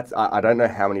I don't know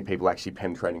how many people actually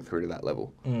penetrating through to that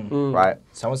level, right?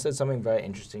 Someone said something very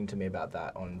interesting to me about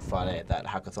that on Friday at that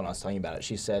hackathon I was talking about it.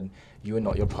 She said, you are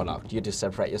not your product. You have to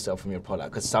separate yourself from your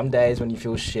product, because some days when you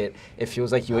feel shit, it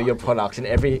feels like you are your product, and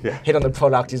every hit on the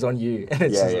product is on you. And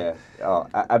it's Oh,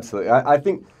 absolutely. I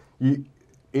think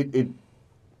it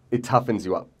toughens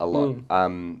you up a lot.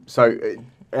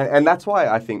 And that's why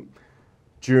I think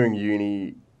during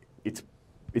uni, it's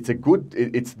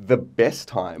the best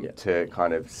time to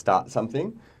kind of start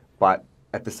something, but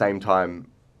at the same time,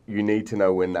 you need to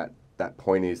know when that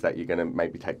point is that you're going to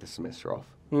maybe take the semester off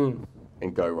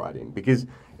and go right in. Because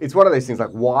it's one of those things, like,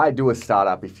 why do a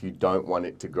startup if you don't want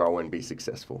it to grow and be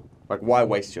successful? Like, why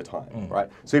waste your time, right?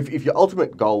 So if your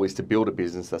ultimate goal is to build a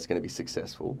business that's going to be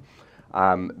successful,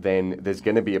 then there's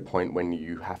going to be a point when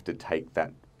you have to take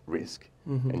that risk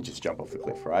and just jump off the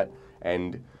cliff, right?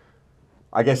 And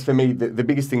I guess for me, the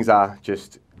biggest things are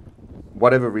just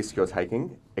whatever risk you're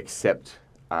taking, just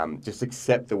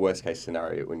accept the worst case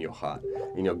scenario in your heart,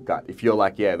 in your gut. If you're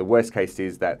like, the worst case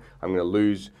is that I'm going to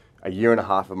lose a year and a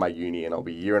half of my uni and I'll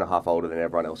be a year and a half older than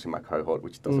everyone else in my cohort,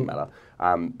 which doesn't matter.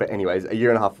 But anyways, a year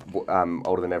and a half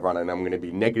older than everyone, and I'm going to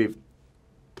be negative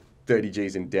 30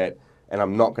 G's in debt, and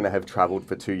I'm not going to have traveled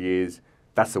for 2 years.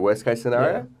 That's the worst case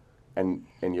scenario. And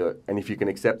if you can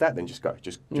accept that, then just go.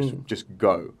 Just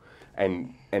go.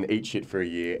 And eat shit for a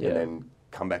year and then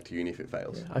come back to uni if it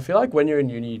fails. Yeah. I feel like when you're in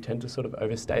uni, you tend to sort of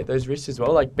overstate those risks as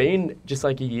well. Like being just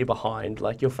like a year behind,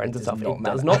 like your friends and stuff, it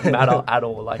does not matter at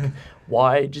all. Like,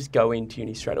 why just go into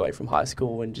uni straight away from high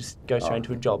school and just go straight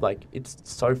into a job? Like, it's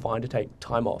so fine to take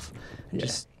time off and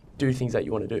just do things that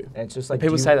you want to do. And it's just like,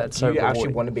 people say that so rewarding.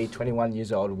 Actually want to be 21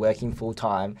 years old, working full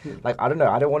time? Like, I don't know.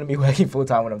 I don't want to be working full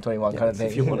time when I'm 21, kind of thing.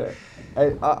 If you want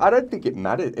to. I don't think it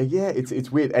mattered.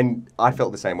 It's weird, and I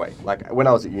felt the same way. Like when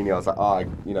I was at uni, I was like,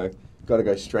 got to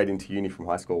go straight into uni from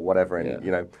high school, or whatever,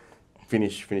 and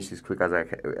finish as quick as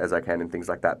I can and things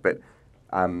like that. But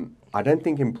I don't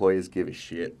think employers give a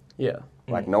shit. Yeah.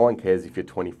 Like no one cares if you're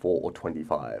 24 or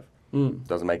 25.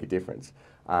 Doesn't make a difference.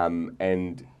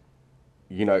 And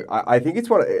I think it's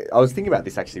I was thinking about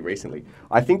this actually recently.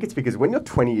 I think it's because when you're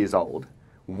 20 years old,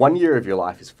 1 year of your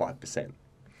life is 5%.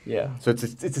 Yeah. So it's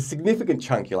a significant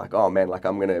chunk. You're like, oh man, like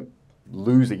I'm gonna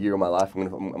lose a year of my life.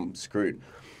 I'm screwed.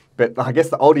 But I guess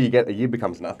the older you get, a year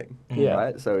becomes nothing. Yeah.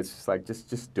 Right. So it's just like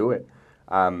just do it.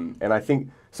 And I think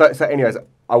so. Anyways,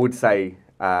 I would say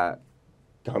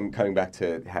coming back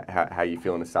to how you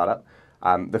feel in a startup.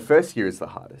 The first year is the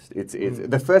hardest. It's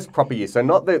the first proper year. So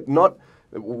not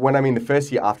when I mean the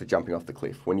first year after jumping off the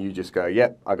cliff, when you just go,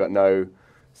 yep, I got no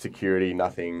security,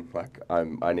 nothing. Like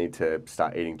I need to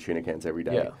start eating tuna cans every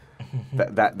day. Yeah.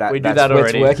 We do that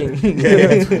already. It's working.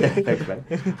 Thanks, man.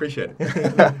 Appreciate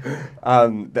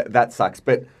it. That sucks.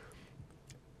 But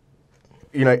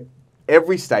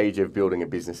every stage of building a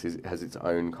business has its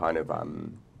own kind of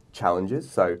challenges.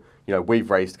 So we've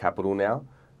raised capital now,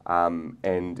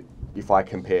 and if I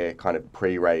compare kind of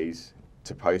pre-raise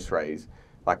to post-raise,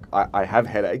 like I have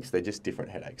headaches, they're just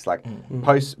different headaches. Like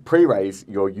pre-raise,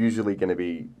 you're usually going to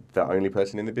be the only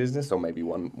person in the business, or maybe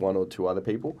one or two other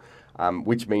people,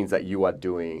 which means that you are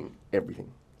doing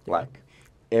everything. Like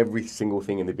every single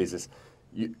thing in the business,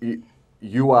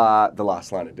 you are the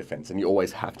last line of defense, and you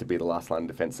always have to be the last line of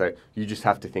defense. So you just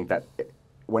have to think that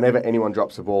whenever anyone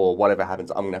drops a ball or whatever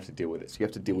happens, I'm going to have to deal with it. So you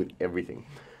have to deal with everything.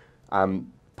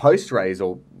 Post-raise,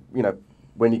 or, you know,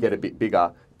 when you get a bit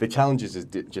bigger, the challenges is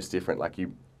just different. Like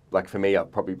for me,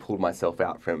 I've probably pulled myself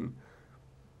out from,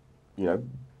 you know,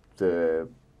 the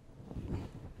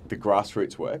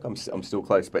grassroots work. I'm still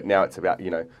close, but now it's about, you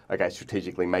know, okay,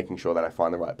 strategically making sure that I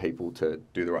find the right people to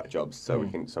do the right jobs, so we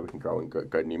can grow and go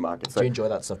to new markets. So, do you enjoy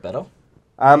that stuff better?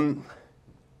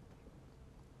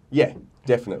 Yeah,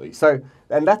 definitely. So,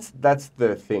 and that's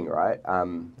the thing, right?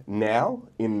 Now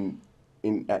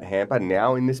at Hampr,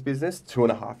 now in this business,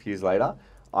 2.5 years later,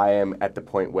 I am at the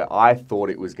point where I thought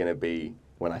it was going to be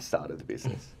when I started the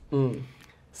business.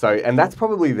 So, and that's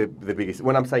probably the biggest.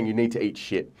 When I'm saying you need to eat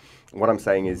shit, what I'm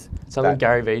saying is something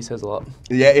Gary Vee says a lot.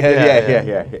 Yeah,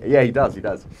 he does. He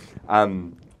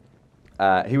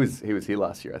was here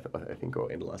last year, I think,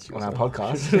 or end of last year. On our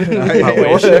podcast.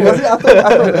 I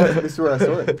thought this is where I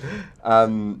saw it.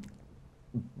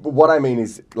 But what I mean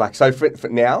is, like, so for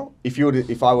now,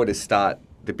 if I were to start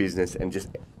the business and just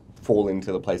fall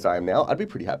into the place I am now, I'd be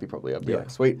pretty happy probably. I'd be like,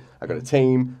 sweet, I've got a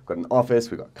team, got an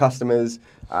office, we've got customers.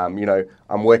 You know,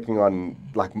 I'm working on,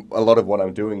 like, a lot of what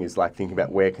I'm doing is like thinking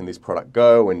about where can this product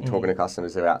go and talking to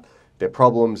customers about their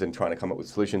problems and trying to come up with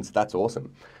solutions. That's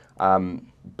awesome.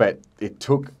 But it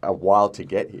took a while to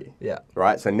get here. Yeah.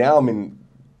 Right? So now I'm in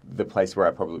the place where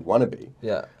I probably want to be.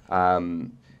 Yeah.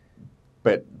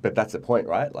 But that's the point,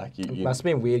 right? Like it must have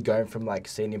been weird going from like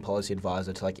senior policy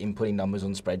advisor to like inputting numbers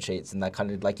on spreadsheets and that kind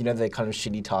of, like, you know, the kind of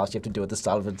shitty tasks you have to do at the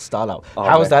start of a startup.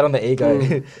 How was that on the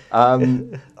ego?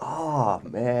 Oh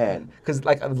man, because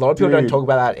like a lot of people don't talk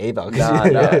about that either.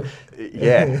 Nah.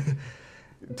 Yeah,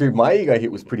 dude, my ego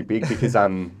hit was pretty big because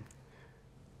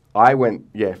I went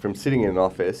from sitting in an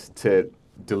office to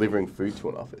delivering food to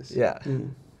an office. Yeah.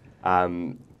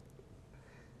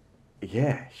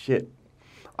 Yeah, shit.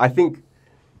 I think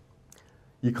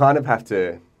you kind of have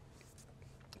to...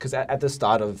 Because at the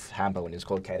start of Hampr, when it was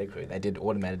called Cater Crew, they did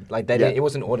automated. Like, it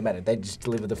wasn't automated. They just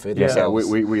delivered the food themselves.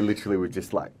 Yeah, we literally were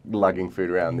just, like, lugging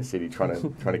food around the city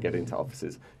trying to get into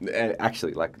offices. And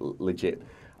actually, like, legit.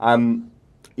 Yeah,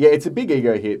 it's a big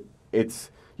ego hit.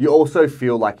 You also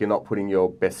feel like you're not putting your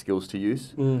best skills to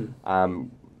use.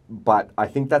 But I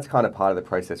think that's kind of part of the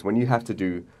process. When you have to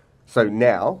do... So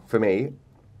now, for me...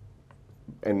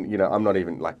 And, you know, I'm not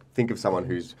even, like, think of someone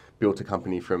who's built a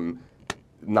company from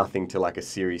nothing to, like, a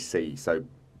Series C. So,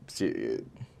 50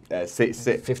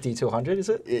 to 100, is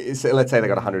it? So let's say they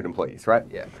got 100 employees, right?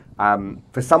 Yeah.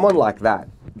 For someone like that,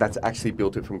 that's actually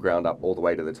built it from ground up all the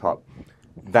way to the top,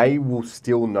 they will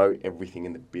still know everything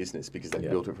in the business because they've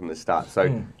built it from the start.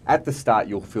 So, at the start,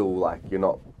 you'll feel like you're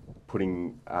not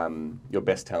putting your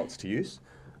best talents to use.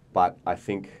 But I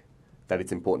think... that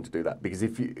it's important to do that, because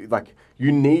if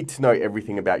you need to know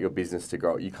everything about your business to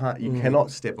grow. You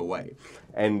cannot step away.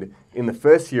 And in the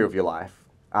first year of your life,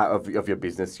 of your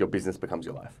business becomes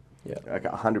your life. Yeah. Like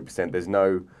 100%. There's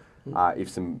no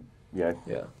ifs and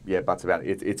buts about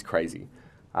it. It's crazy.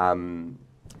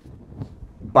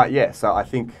 But yeah, so I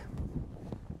think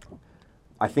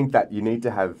that you need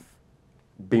to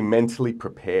be mentally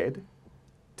prepared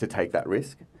to take that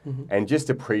risk and just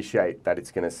appreciate that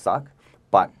it's going to suck,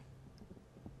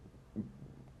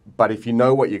 but if you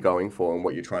know what you're going for and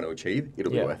what you're trying to achieve,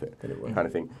 it'll be worth it, kind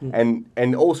of thing.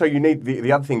 And also you need,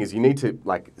 the other thing is you need to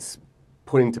like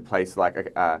put into place like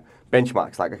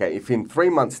benchmarks. Like, okay, if in 3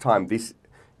 months' time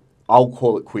I'll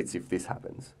call it quits if this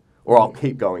happens, or I'll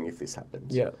keep going if this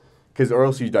happens. Yeah. Because or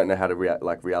else you don't know how to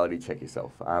reality check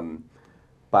yourself.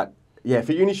 But yeah,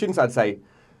 for uni students, I'd say,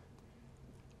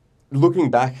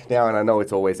 looking back now, and I know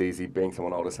it's always easy being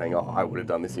someone older saying, oh, I would have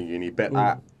done this in uni,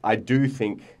 but I do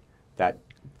think that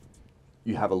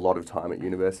you have a lot of time at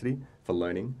university for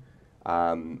learning,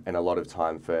 and a lot of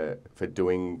time for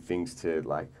doing things to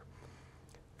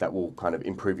that will kind of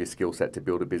improve your skill set to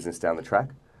build a business down the track.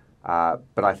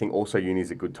 But I think also uni is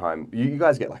a good time. You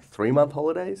guys get like 3-month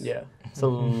holidays? Yeah, it's a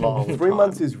long 3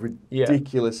 months is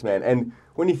ridiculous, man. And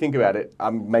when you think about it,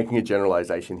 I'm making a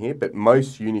generalization here, but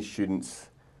most uni students,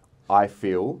 I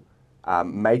feel,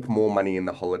 make more money in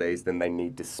the holidays than they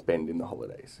need to spend in the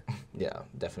holidays. Yeah,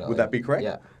 definitely. Would that be correct?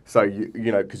 Yeah. So,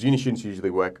 you know, because uni students usually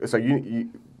work, so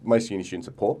most uni students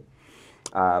are poor,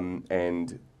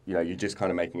 and, you know, you're just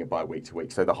kind of making it by week to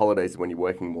week. So the holidays is when you're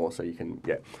working more, so you can,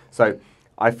 So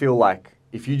I feel like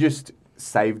if you just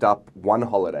saved up one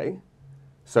holiday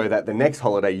so that the next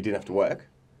holiday you didn't have to work,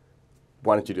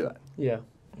 why don't you do that? Yeah.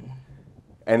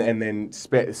 And then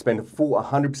spend a full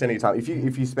 100% of your time.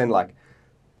 If you spend like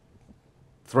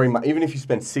 3 months, even if you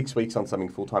spend 6 weeks on something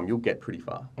full time, you'll get pretty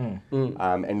far.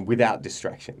 And without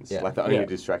distractions. Yeah. Like the only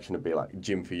distraction would be like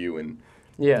gym for you and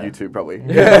you two probably.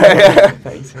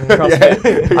 Thanks.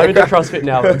 CrossFit. I'm into CrossFit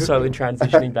now, but I'm slowly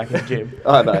transitioning back into gym.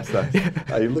 Oh, nice.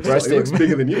 He looks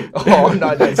bigger than you. Oh,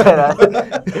 no, don't say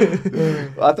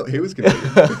that. I thought he was going to be.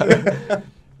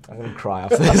 I'm going to cry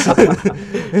after this.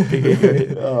 Big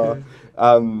ego.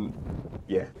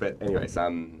 Yeah, but anyways,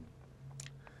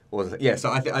 what was it? Yeah,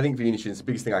 so I think for uni students, the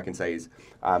biggest thing I can say is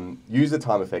use the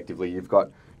time effectively. You've got,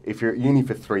 if you're at uni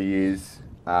for 3 years,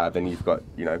 then you've got,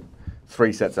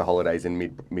 3 sets of holidays and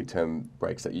midterm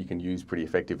breaks that you can use pretty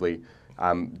effectively.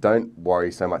 Don't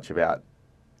worry so much about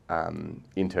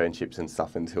internships and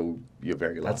stuff until you're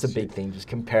very last. That's a big thing, just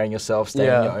comparing yourself, staying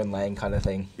in your own lane kind of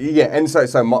thing. Yeah, and so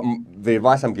the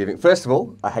advice I'm giving, first of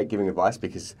all, I hate giving advice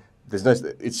because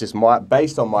it's just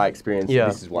based on my experience,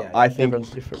 this is what I think.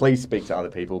 Please speak to other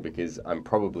people because I'm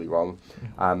probably wrong.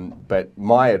 But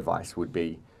my advice would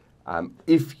be,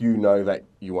 if you know that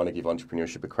you want to give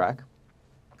entrepreneurship a crack,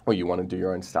 or you want to do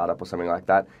your own startup or something like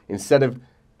that, instead of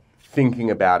thinking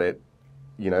about it,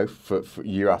 for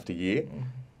year after year,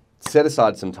 set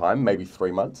aside some time, maybe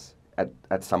 3 months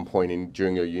at some point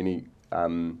during your uni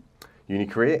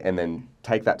career, and then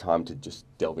take that time to just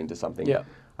delve into something. Yeah.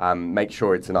 Make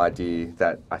sure it's an idea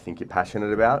that I think you're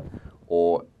passionate about,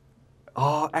 or,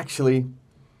 make sure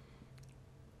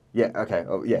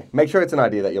it's an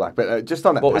idea that you like. But just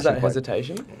on that, what was that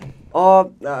hesitation?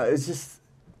 It's just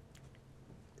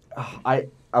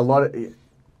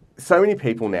so many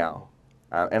people now,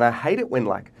 and I hate it when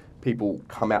like people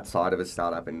come outside of a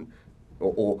startup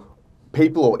or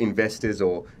people or investors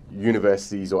or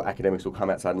universities or academics will come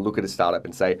outside and look at a startup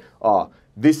and say,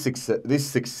 this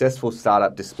successful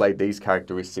startup displayed these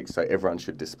characteristics, so everyone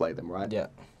should display them, right? Yeah.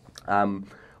 And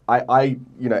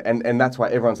that's why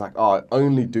everyone's like,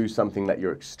 only do something that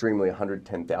you're extremely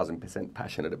 110,000%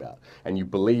 passionate about and you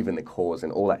believe in the cause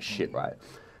and all that shit, right?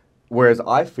 Whereas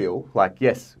I feel like,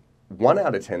 yes, 1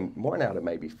 out of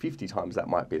maybe 50 times that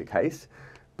might be the case,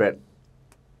 but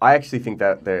I actually think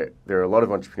that there are a lot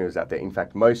of entrepreneurs out there. In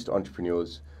fact, most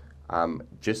entrepreneurs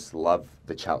just love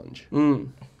the challenge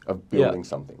of building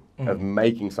something, of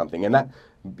making something. And that,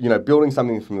 building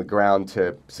something from the ground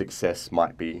to success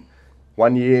might be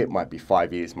 1 year, might be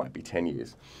 5 years, might be 10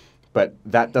 years. But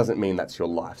that doesn't mean that's your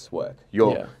life's work.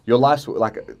 Your life's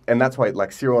work, and that's why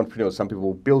serial entrepreneurs, some people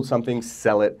will build something,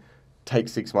 sell it, take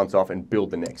 6 months off and build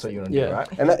the next. So you want to do, right?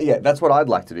 And that's what I'd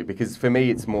like to do, because for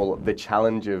me, it's more the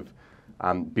challenge of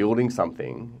building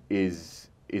something is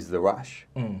the rush,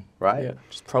 right? Yeah,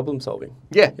 just problem solving.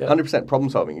 Yeah, 100%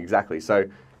 problem solving, exactly. So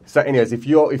anyways, if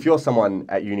you're someone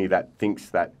at uni that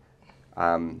thinks that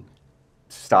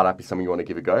startup is something you want to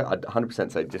give a go, I'd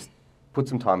 100% say just put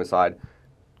some time aside,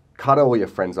 cut all your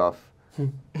friends off,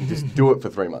 just do it for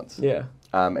 3 months. Yeah.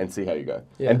 And see how you go.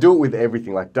 Yeah. And do it with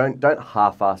everything. Like, don't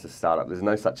half-ass a startup. There's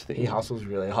no such thing. He hustles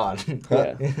really hard.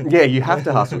 Yeah, you have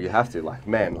to hustle. You have to. Like,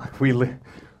 man,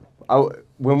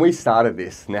 when we started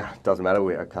this, now it doesn't matter.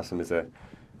 Our customers are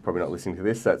probably not listening to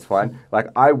this, so that's fine. Like,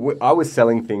 I was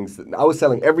selling things. I was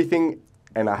selling everything,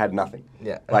 and I had nothing.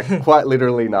 Yeah. Like, quite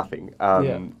literally nothing.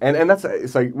 And that's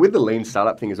so with the lean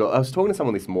startup thing as well. I was talking to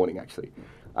someone this morning actually,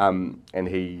 and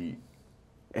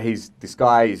this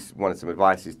guy, he's wanted some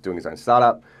advice, he's doing his own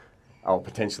startup, or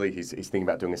potentially he's thinking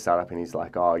about doing a startup, and he's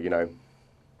like, I'm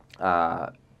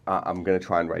going to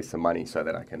try and raise some money so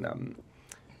that I can,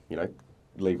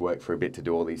 leave work for a bit to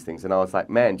do all these things. And I was like,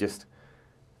 man, just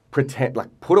pretend, like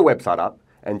put a website up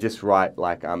and just write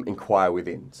inquire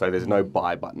within. So there's no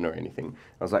buy button or anything.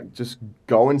 I was like, just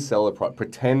go and sell a product,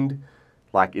 pretend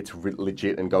like it's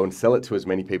legit and go and sell it to as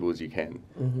many people as you can.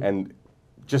 And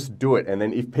just do it, and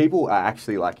then if people are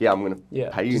actually like, I'm going to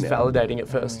pay you just now. Validating it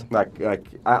first.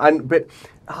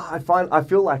 I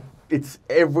feel like it's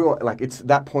everyone, like it's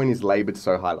that point is laboured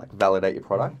so high, like validate your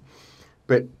product,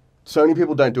 but so many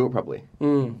people don't do it properly.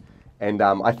 And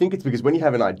I think it's because when you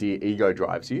have an idea, ego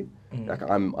drives you. Like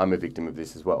I'm a victim of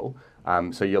this as well.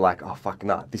 So you're like, oh fuck,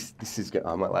 nah, this is good.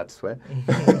 I'm not allowed to swear.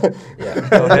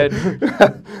 Go ahead.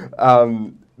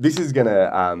 This is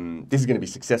gonna be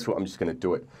successful. I'm just gonna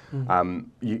do it.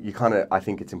 You kind of, I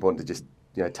think it's important to just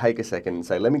take a second and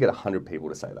say, let me get 100 people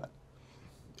to say that.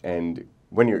 And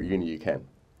when you're at uni, you can.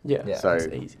 Yeah. So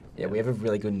it's easy. Yeah, we have a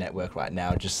really good network right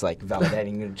now. Just like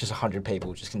validating, just 100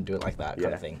 people just can do it like that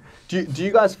kind of thing. Do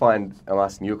you guys find? I'm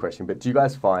asking you a question, but do you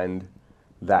guys find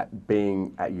that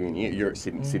being at uni, you're at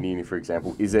Sydney Uni, for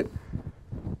example,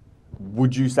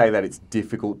 would you say that it's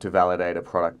difficult to validate a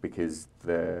product because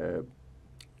the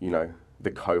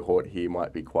cohort here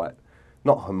might be quite,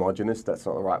 not homogenous, that's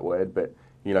not the right word, but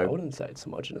you I know. wouldn't say it's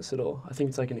homogenous at all. I think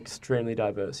it's like an extremely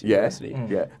diverse Yeah, university.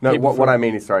 yeah. No, People what I from-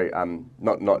 mean is, sorry,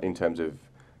 not in terms of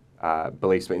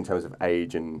beliefs, but in terms of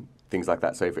age and things like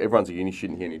that. So if everyone's a uni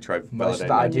student here and you try Most of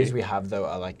the validating ideas you- we have, though,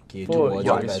 are like geared For towards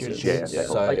young university students. Yeah,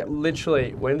 So, Like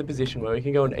literally, we're in the position where we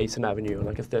can go on Eastern Avenue on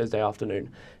like a Thursday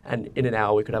afternoon, and in an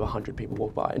hour we could have 100 people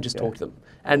walk by and just talk to them.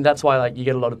 And that's why like you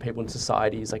get a lot of people in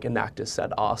societies like Enactus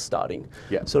that are starting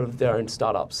sort of their own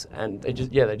startups, and they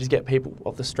just get people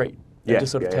off the street and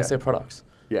just sort of test their products.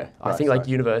 Yeah, I think like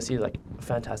university is like a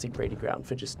fantastic breeding ground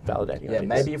for just validating yeah, ideas.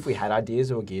 maybe if we had ideas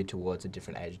that were geared towards a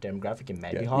different age demographic, it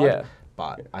may be hard. Yeah.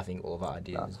 But I think all of our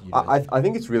ideas. I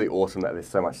think it's really awesome that there's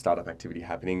so much startup activity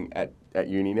happening at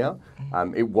uni now.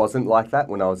 It wasn't like that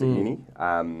when I was at uni.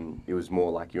 It was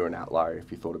more like you're an outlier if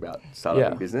you thought about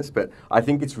startup a business. But I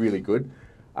think it's really good.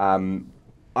 I'm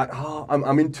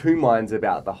in two minds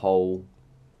about the whole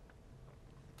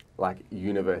like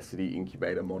university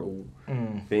incubator model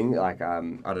thing. Like I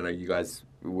don't know, you guys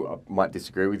might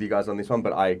disagree with you guys on this one,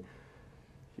 but I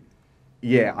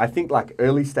think like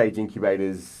early stage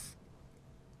incubators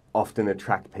often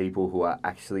attract people who are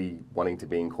actually wanting to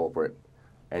be in corporate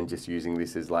and just using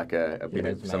this as like a bit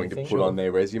of something to put on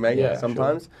their resume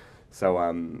sometimes. So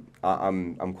I'm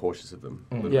cautious of them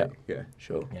a little bit. Yeah,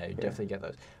 sure. Yeah, you definitely get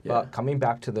those. But coming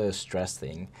back to the stress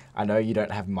thing, I know you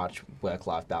don't have much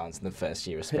work-life balance in the first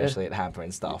year, especially at Hampr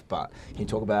and stuff, but can you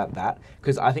talk about that?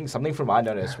 Because I think something from I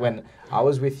noticed when I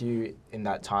was with you in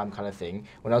that time kind of thing,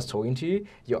 when I was talking to you,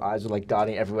 your eyes were like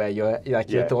darting everywhere, your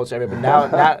thoughts were everywhere.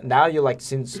 But now you're like,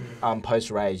 since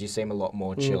post-Rage, you seem a lot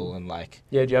more chill and like...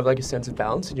 Yeah, do you have like a sense of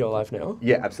balance in your life now?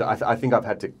 Yeah, absolutely. I think I've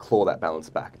had to claw that balance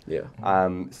back. Yeah.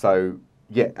 So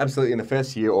yeah, absolutely. In the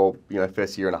first year, or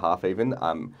first year and a half, even,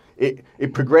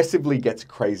 it progressively gets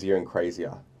crazier and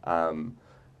crazier.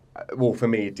 Well, for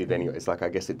me, it did anyways. Like, I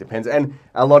guess it depends, and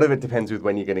a lot of it depends with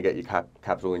when you're going to get your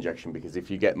capital injection. Because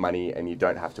if you get money and you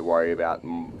don't have to worry about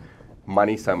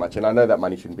money so much, and I know that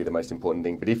money shouldn't be the most important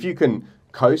thing, but if you can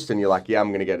coast and you're like, yeah, I'm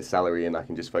going to get a salary and I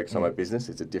can just focus on my business,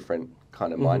 it's a different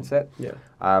kind of mindset. Yeah.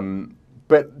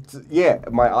 But yeah,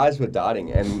 my eyes were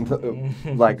darting,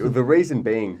 and like the reason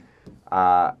being,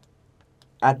 at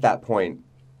that point,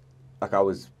 like I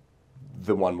was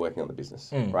the one working on the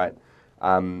business, right?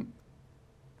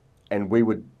 And we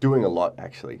were doing a lot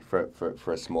actually for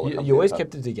a smaller company. You always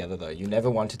kept it together though. You never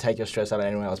want to take your stress out on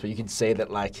anyone else, but you could see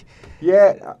that like...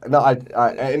 Yeah, no,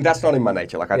 and that's not in my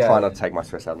nature. Like I try not to take my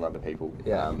stress out on other people.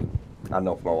 Yeah. I don't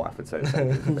know if my wife would say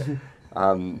the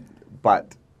same.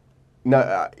 But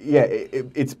no,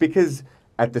 it's because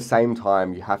at the same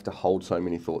time you have to hold so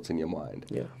many thoughts in your mind.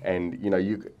 Yeah. And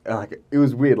it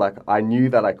was weird. Like I knew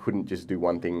that I couldn't just do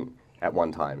one thing at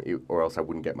one time, or else I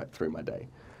wouldn't get through my day.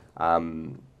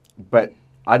 But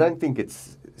I don't think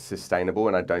it's sustainable,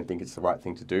 and I don't think it's the right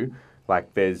thing to do.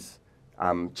 Like there's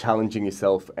challenging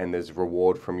yourself, and there's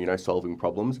reward from solving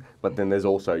problems, but then there's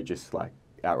also just like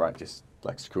outright just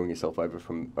like screwing yourself over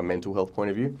from a mental health point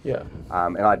of view. Yeah.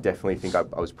 And I definitely think I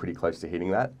was pretty close to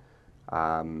hitting that.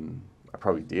 I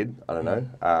probably did. I don't know.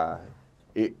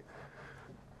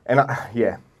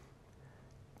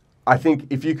 I think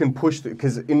if you can push,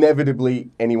 because inevitably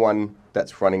anyone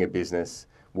that's running a business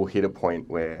will hit a point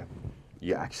where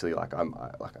you're actually like, I'm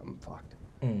fucked.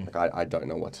 Like I don't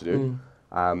know what to do.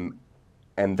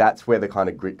 And that's where the kind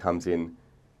of grit comes in.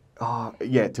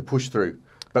 To push through.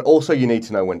 But also you need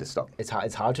to know when to stop. It's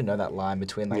hard to know that line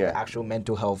between like the actual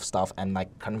mental health stuff and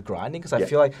like kind of grinding, because I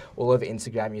feel like all over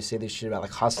Instagram you see this shit about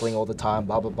like hustling all the time,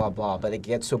 blah, blah, blah, blah, but it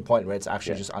gets to a point where it's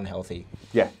actually just unhealthy.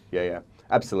 Yeah,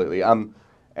 absolutely.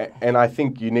 And I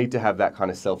think you need to have that kind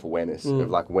of self-awareness of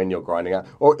like when you're grinding out.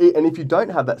 And if you don't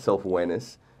have that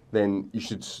self-awareness, then you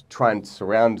should try and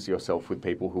surround yourself with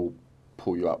people who will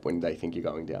pull you up when they think you're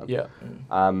going down. Yeah.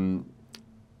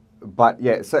 But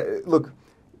yeah, so look,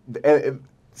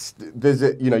 there's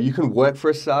you can work for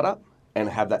a startup and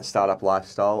have that startup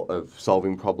lifestyle of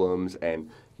solving problems and,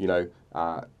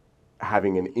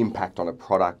 having an impact on a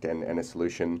product and a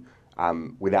solution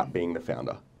without being the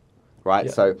founder, right?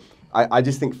 Yeah. So I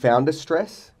just think founder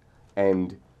stress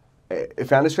is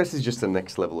just the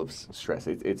next level of stress.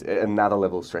 It's another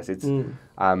level of stress. It's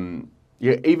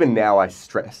even now I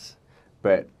stress,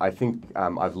 but I think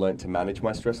I've learned to manage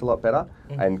my stress a lot better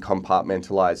and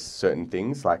compartmentalize certain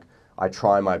things. Like I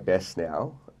try my best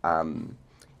now.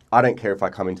 I don't care if I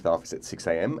come into the office at 6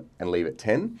 a.m. and leave at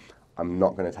 10. I'm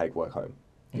not going to take work home.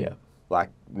 Yeah. Like,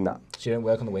 no. So you don't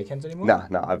work on the weekends anymore?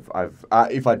 No. I've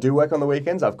if I do work on the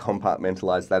weekends, I've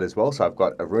compartmentalized that as well. So I've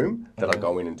got a room that I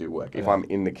go in and do work. If I'm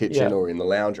in the kitchen or in the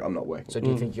lounge, I'm not working. So do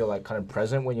you think you're like kind of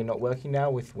present when you're not working now,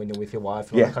 when you're with your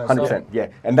wife? And all that kind of 100%. Stuff? Yeah,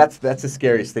 and that's the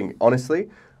scariest thing, honestly.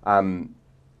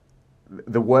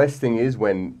 the worst thing is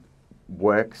when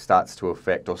work starts to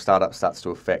affect, or startup starts to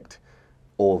affect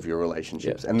all of your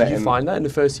relationships. And did you find that in the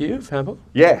first year of Hampr?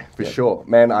 Yeah, for sure.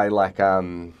 Man, I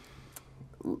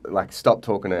stopped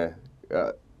talking to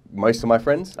most of my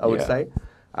friends, I would say.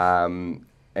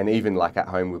 And even like at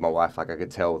home with my wife, like I could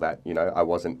tell that, you know, I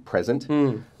wasn't present.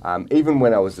 Even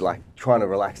when I was like trying to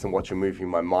relax and watch a movie,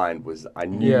 I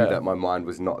knew that my mind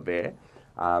was not there.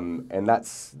 And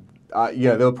that's, you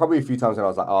know, there were probably a few times when I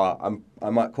was like, oh, I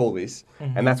might call this.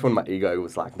 And that's when my ego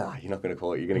was like, nah, you're not going to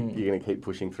call it. You're going to keep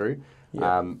pushing through.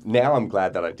 Now I'm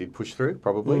glad that I did push through,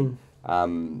 probably.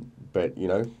 But, you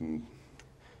know,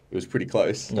 it was pretty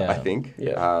close, I think.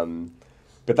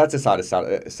 But that's a side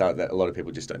that a lot of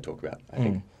people just don't talk about, I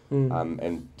think.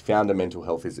 And founder mental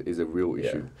health is a real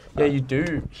issue. Yeah, you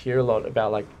do hear a lot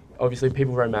about, like, obviously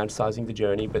people romanticizing the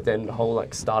journey, but then the whole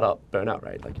like startup burnout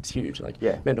rate, like it's huge. Like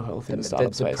mental health in the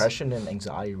startup space. The depression and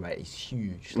anxiety rate is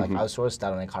huge. Like I saw a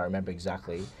stat and I can't remember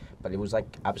exactly, but it was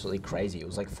like absolutely crazy. It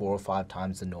was like 4 or 5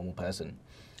 times the normal person.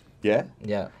 Yeah?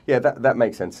 Yeah. Yeah, that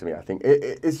makes sense to me, I think.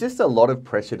 It's just a lot of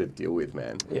pressure to deal with,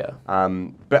 man. Yeah.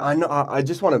 But I know,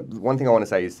 one thing I want to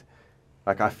say is,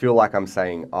 like, I feel like I'm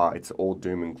saying, it's all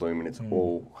doom and gloom and it's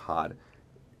all hard.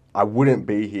 I wouldn't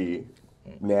be here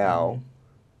now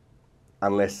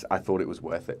unless I thought it was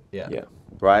worth it. Yeah.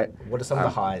 Right? What are some of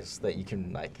the highs that you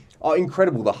can, like... Oh,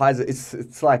 incredible. The highs,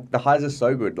 it's like, the highs are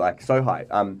so good, like, so high.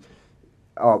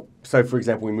 So, for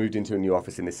example, we moved into a new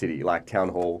office in the city, like town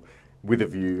hall, with a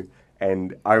view,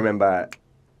 and I remember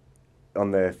on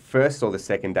the first or the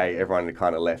second day, everyone had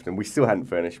kind of left, and we still hadn't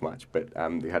furnished much, but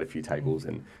we had a few tables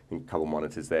and a couple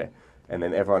monitors there, and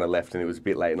then everyone had left, and it was a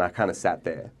bit late, and I kind of sat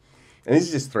there, and this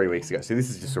is just 3 weeks ago, so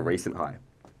this is just a recent high,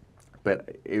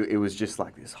 but it was just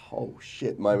like this whole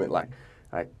shit moment, like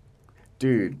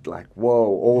dude, like, whoa,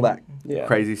 all that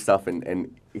crazy stuff,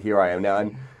 and here I am now,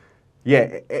 and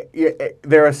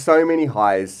there are so many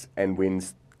highs and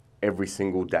wins every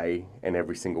single day and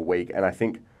every single week. And I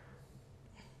think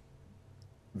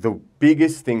the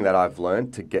biggest thing that I've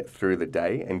learned to get through the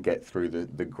day and get through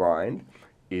the grind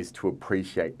is to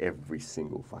appreciate every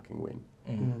single fucking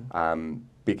win.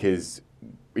 Because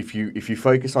if you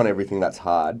focus on everything that's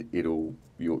hard, you'll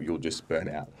just burn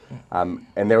out.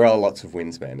 And there are lots of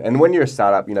wins, man. And when you're a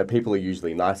startup, you know, people are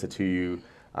usually nicer to you.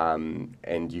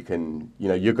 And you can, you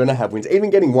know, you're going to have wins. Even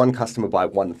getting one customer by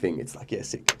one thing, it's like, yeah,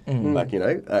 sick. Like, you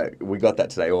know, we got that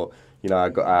today. Or, you know, I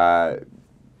got,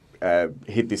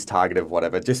 hit this target of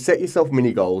whatever. Just set yourself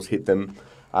mini goals, hit them,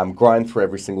 grind through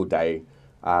every single day.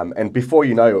 And before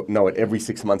you know it, every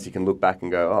 6 months you can look back and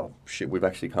go, oh, shit, we've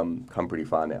actually come pretty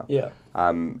far now. Yeah.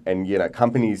 And, you know,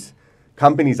 companies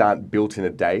aren't built in a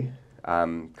day.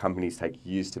 Companies take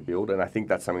years to build. And I think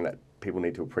that's something that people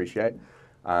need to appreciate.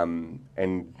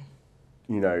 And,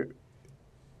 you know,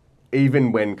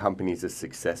 even when companies are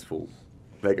successful,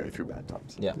 they go through bad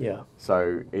times. Yeah.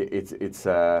 So it's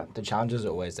the challenges are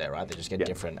always there, right? They just get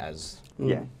different as...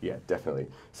 Yeah, definitely.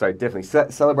 So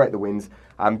definitely celebrate the wins.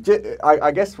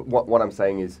 I guess what I'm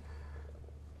saying is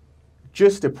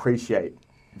just appreciate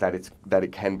that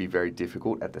it can be very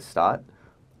difficult at the start.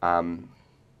 And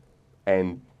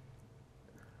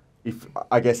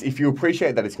if you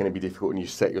appreciate that it's going to be difficult and you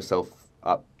set yourself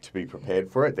up to be prepared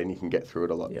for it, then you can get through it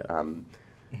a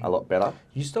lot better.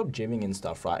 You stopped gymming and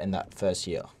stuff, right, in that first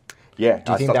year? Yeah.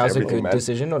 Do you think that was a good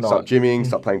decision or not? Stopped gymming,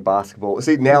 stopped playing basketball.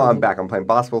 See, now I'm back. I'm playing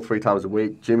basketball 3 times a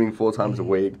week, gymming 4 times a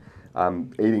week,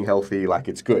 eating healthy, like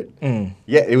it's good.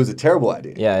 Yeah, it was a terrible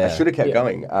idea. I should have kept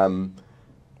going.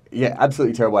 Yeah,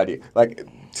 absolutely terrible idea. Like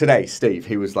today, Steve,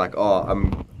 he was like,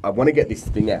 oh, I want to get this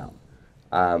thing out.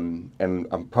 And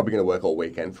I'm probably going to work all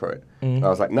weekend for it. And I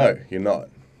was like, no, you're not.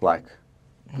 Like,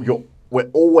 we're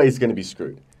always going to be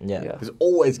screwed. Yeah. There's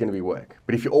always going to be work.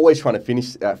 But if you're always trying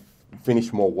to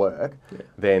finish more work,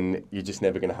 then you're just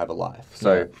never going to have a life.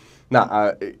 So,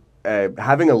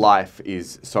 having a life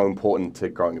is so important to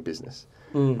growing a business.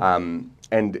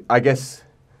 And I guess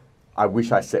I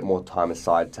wish I set more time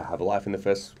aside to have a life in the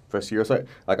first year or so.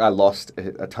 Like, I lost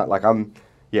a ton. Like, I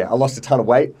lost a ton of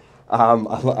weight. I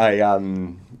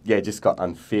just got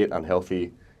unfit,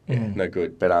 unhealthy, no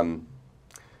good. But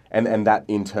and that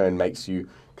in turn makes you,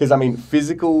 because I mean,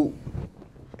 physical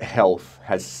health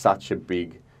has such a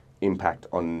big impact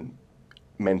on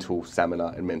mental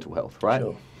stamina and mental health, right?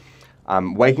 Sure.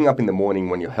 Waking up in the morning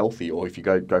when you're healthy, or if you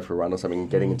go for a run or something, and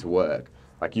getting into work,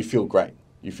 like you feel great,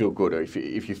 you feel good. Or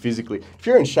if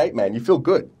you're in shape, man, you feel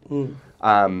good.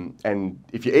 And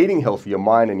if you're eating healthy, your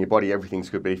mind and your body, everything's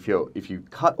good. But if you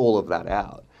cut all of that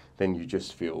out, then you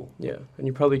just feel... Yeah, and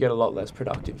you probably get a lot less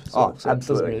productive as well. So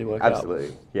absolutely. It doesn't really work out.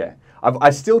 Yeah.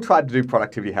 I still tried to do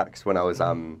productivity hacks when I was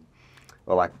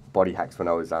or like body hacks when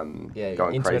I was going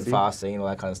intermittent crazy. fasting and all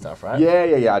that kind of stuff, right?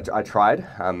 Yeah. I tried.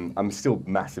 I'm still a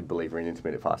massive believer in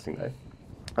intermittent fasting though.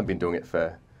 I've been doing it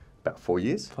for about 4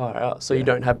 years. Far out. So you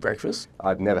don't have breakfast?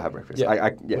 I've never had breakfast.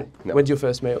 Yeah. No. When's your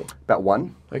first meal? About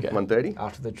 1, Okay. 1:30.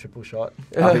 After the triple shot.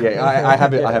 I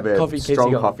have a Coffee keeps you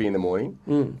strong going. coffee in the morning.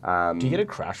 Do you get a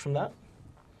crash from that?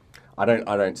 I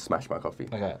don't smash my coffee.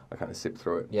 Okay. I kind of sip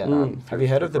through it. Yeah. Have you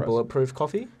heard of the bulletproof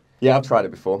coffee? Yeah, I've tried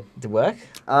it before. Did it work?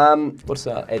 What's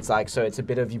that? It's like, so it's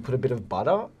you put a bit of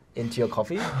butter into your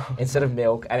coffee instead of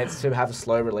milk, and it's to have a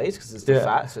slow release because it's the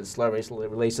fat, so it's slow release,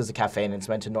 releases the caffeine, and it's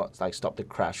meant to not like stop the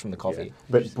crash from the coffee.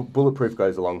 Yeah. But bulletproof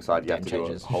goes alongside. You have to Game do a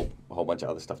changers. whole bunch of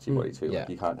other stuff to your body too. Yeah. Like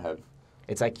you can't have.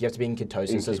 It's like you have to be in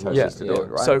ketosis as well. to do it,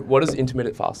 right? So what has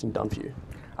intermittent fasting done for you?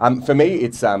 For me,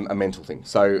 it's a mental thing.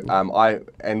 So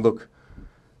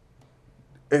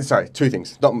sorry, two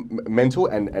things, not mental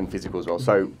and physical as well.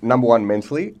 So number one,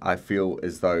 mentally, I feel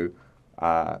as though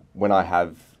when I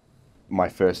have my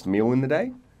first meal in the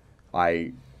day,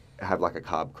 I have like a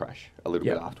carb crash a little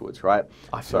bit afterwards, right?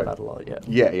 I feel that a lot,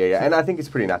 yeah. Yeah. And I think it's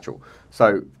pretty natural.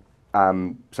 So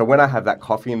when I have that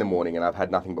coffee in the morning and I've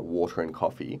had nothing but water and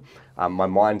coffee, my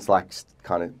mind's like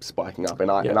kind of spiking up,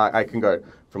 and I can go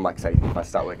from like, say, if I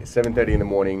start work at 7:30 in the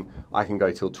morning, I can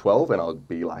go till 12 and I'll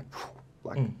be like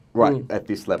right at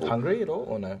this level. Hungry at all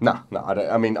or no? No, I don't.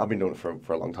 I mean, I've been doing it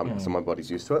for a long time, so my body's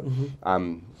used to it.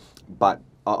 But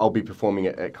I'll be performing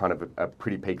at kind of a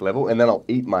pretty peak level, and then I'll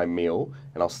eat my meal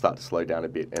and I'll start to slow down a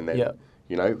bit, and then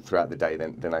throughout the day,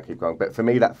 then I keep going. But for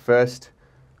me, that first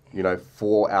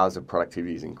 4 hours of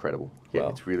productivity is incredible. Yeah,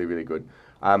 it's really, really good.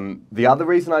 The other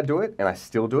reason I do it, and I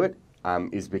still do it,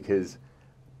 is because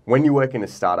when you work in a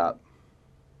startup,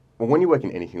 or when you work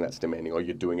in anything that's demanding, or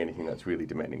you're doing anything that's really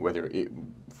demanding, whether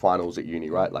finals at uni,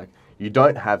 right? Like, you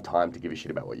don't have time to give a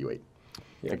shit about what you eat.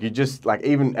 Yeah. Like, you just, like,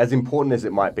 even as important as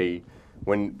it might be,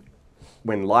 when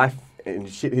life and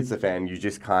shit hits the fan, you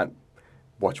just can't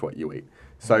watch what you eat.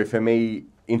 So for me,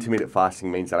 intermittent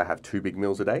fasting means that I have 2 big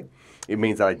meals a day. It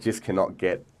means that I just cannot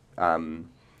get,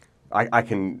 I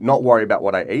can not worry about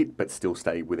what I eat, but still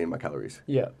stay within my calories.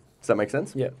 Yeah. Does that make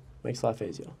sense? Yeah. Makes life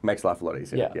easier. Makes life a lot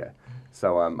easier. Yeah.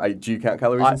 So, do you count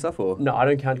calories and stuff, or? No, I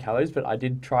don't count calories, but I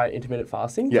did try intermittent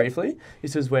fasting briefly.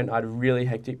 This was when I had a really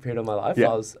hectic period of my life. I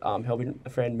was helping a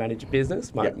friend manage a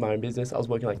business, my own business. I was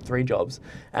working like 3 jobs,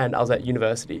 and I was at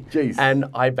university. Jeez. And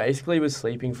I basically was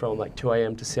sleeping from like 2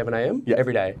 a.m. to 7 a.m.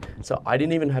 every day. So I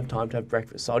didn't even have time to have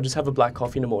breakfast. So I'll just have a black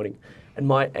coffee in the morning. And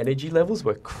my energy levels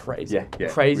were crazy.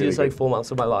 Craziest really like 4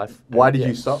 months of my life. Why did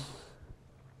you stop?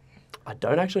 I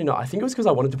don't actually know. I think it was because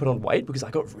I wanted to put on weight because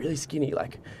I got really skinny.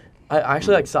 Like, I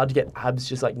actually like started to get abs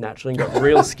just like naturally and got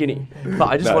real skinny. But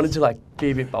I just wanted to like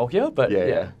be a bit bulkier. But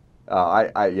I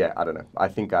don't know. I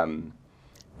think I'm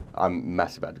a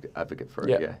massive advocate for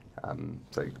it.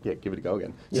 So give it a go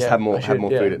again. Just have more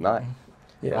food at night.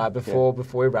 Yeah. Before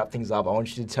we wrap things up, I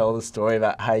want you to tell the story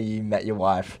about how you met your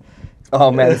wife. Oh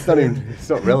man, it's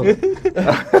not relevant.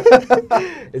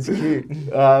 It's cute.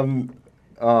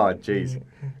 Oh jeez.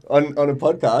 On a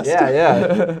podcast?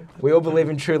 Yeah. We all believe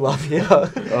in true love here.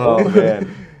 Oh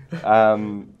man.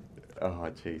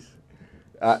 Oh jeez.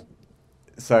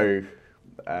 So,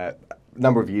 a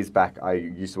number of years back, I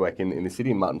used to work in the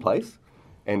city in Martin Place,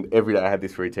 and every day I had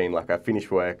this routine. Like, I finish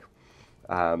work,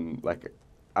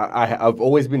 I've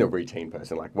always been a routine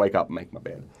person. Like, wake up, make my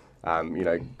bed,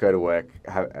 go to work,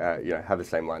 have the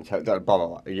same lunch, blah blah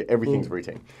blah. Everything's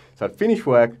routine. So I'd finish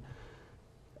work.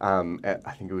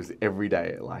 I think it was every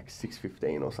day at like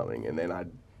 6:15 or something, and then I'd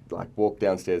like walk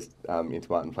downstairs into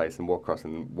Martin Place and walk across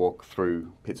and walk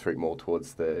through Pitt Street Mall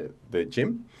towards the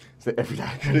gym. So every day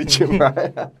I go to the gym,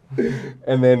 right?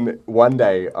 And then one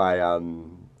day I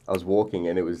was walking,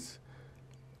 and I was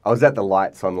at the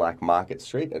lights on like Market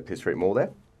Street at Pitt Street Mall there,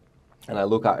 and I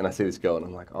look up and I see this girl, and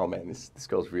I'm like, oh man, this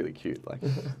girl's really cute, like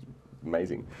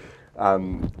amazing.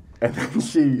 And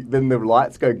then the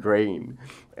lights go green,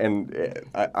 and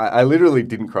I literally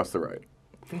didn't cross the road.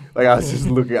 Like, I was just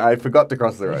looking, I forgot to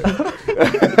cross the road.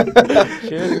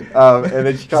 And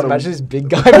then she kind of... Imagine this big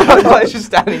guy like just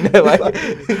standing there like...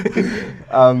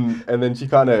 and then she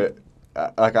kind of,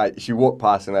 she walked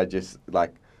past, and I just,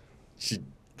 like,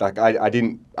 I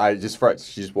just froze.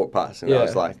 She just walked past, and I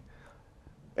was like...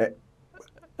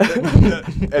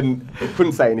 and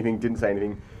couldn't say anything, didn't say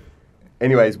anything.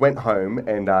 Anyways, went home,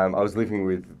 and I was living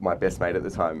with my best mate at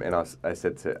the time, and I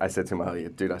said to him earlier,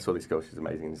 dude, I saw this girl, she's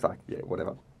amazing. And he's like, yeah,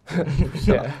 whatever.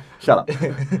 Shut up.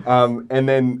 And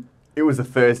then it was a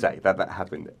Thursday that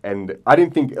happened, and I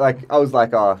didn't think, I was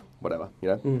like, oh, whatever,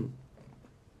 Didn't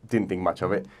think much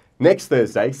of it. Next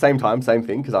Thursday, same time, same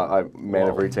thing, because I'm a man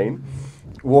of routine.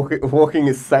 walking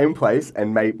the same place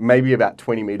and maybe about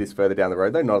 20 meters further down the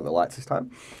road, though, not at the lights this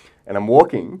time. And I'm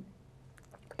walking,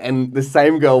 and the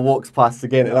same girl walks past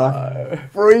again, and I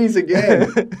freeze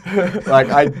again. Like,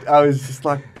 I was just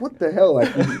like, what the hell?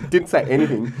 Like, didn't say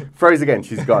anything. Froze again,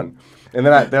 she's gone. And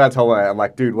then I told her, I'm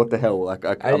like, dude, what the hell? Like,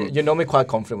 you're normally quite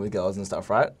confident with girls and stuff,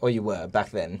 right? Or you were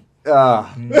back then? You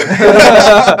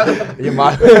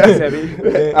might.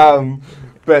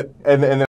 but and then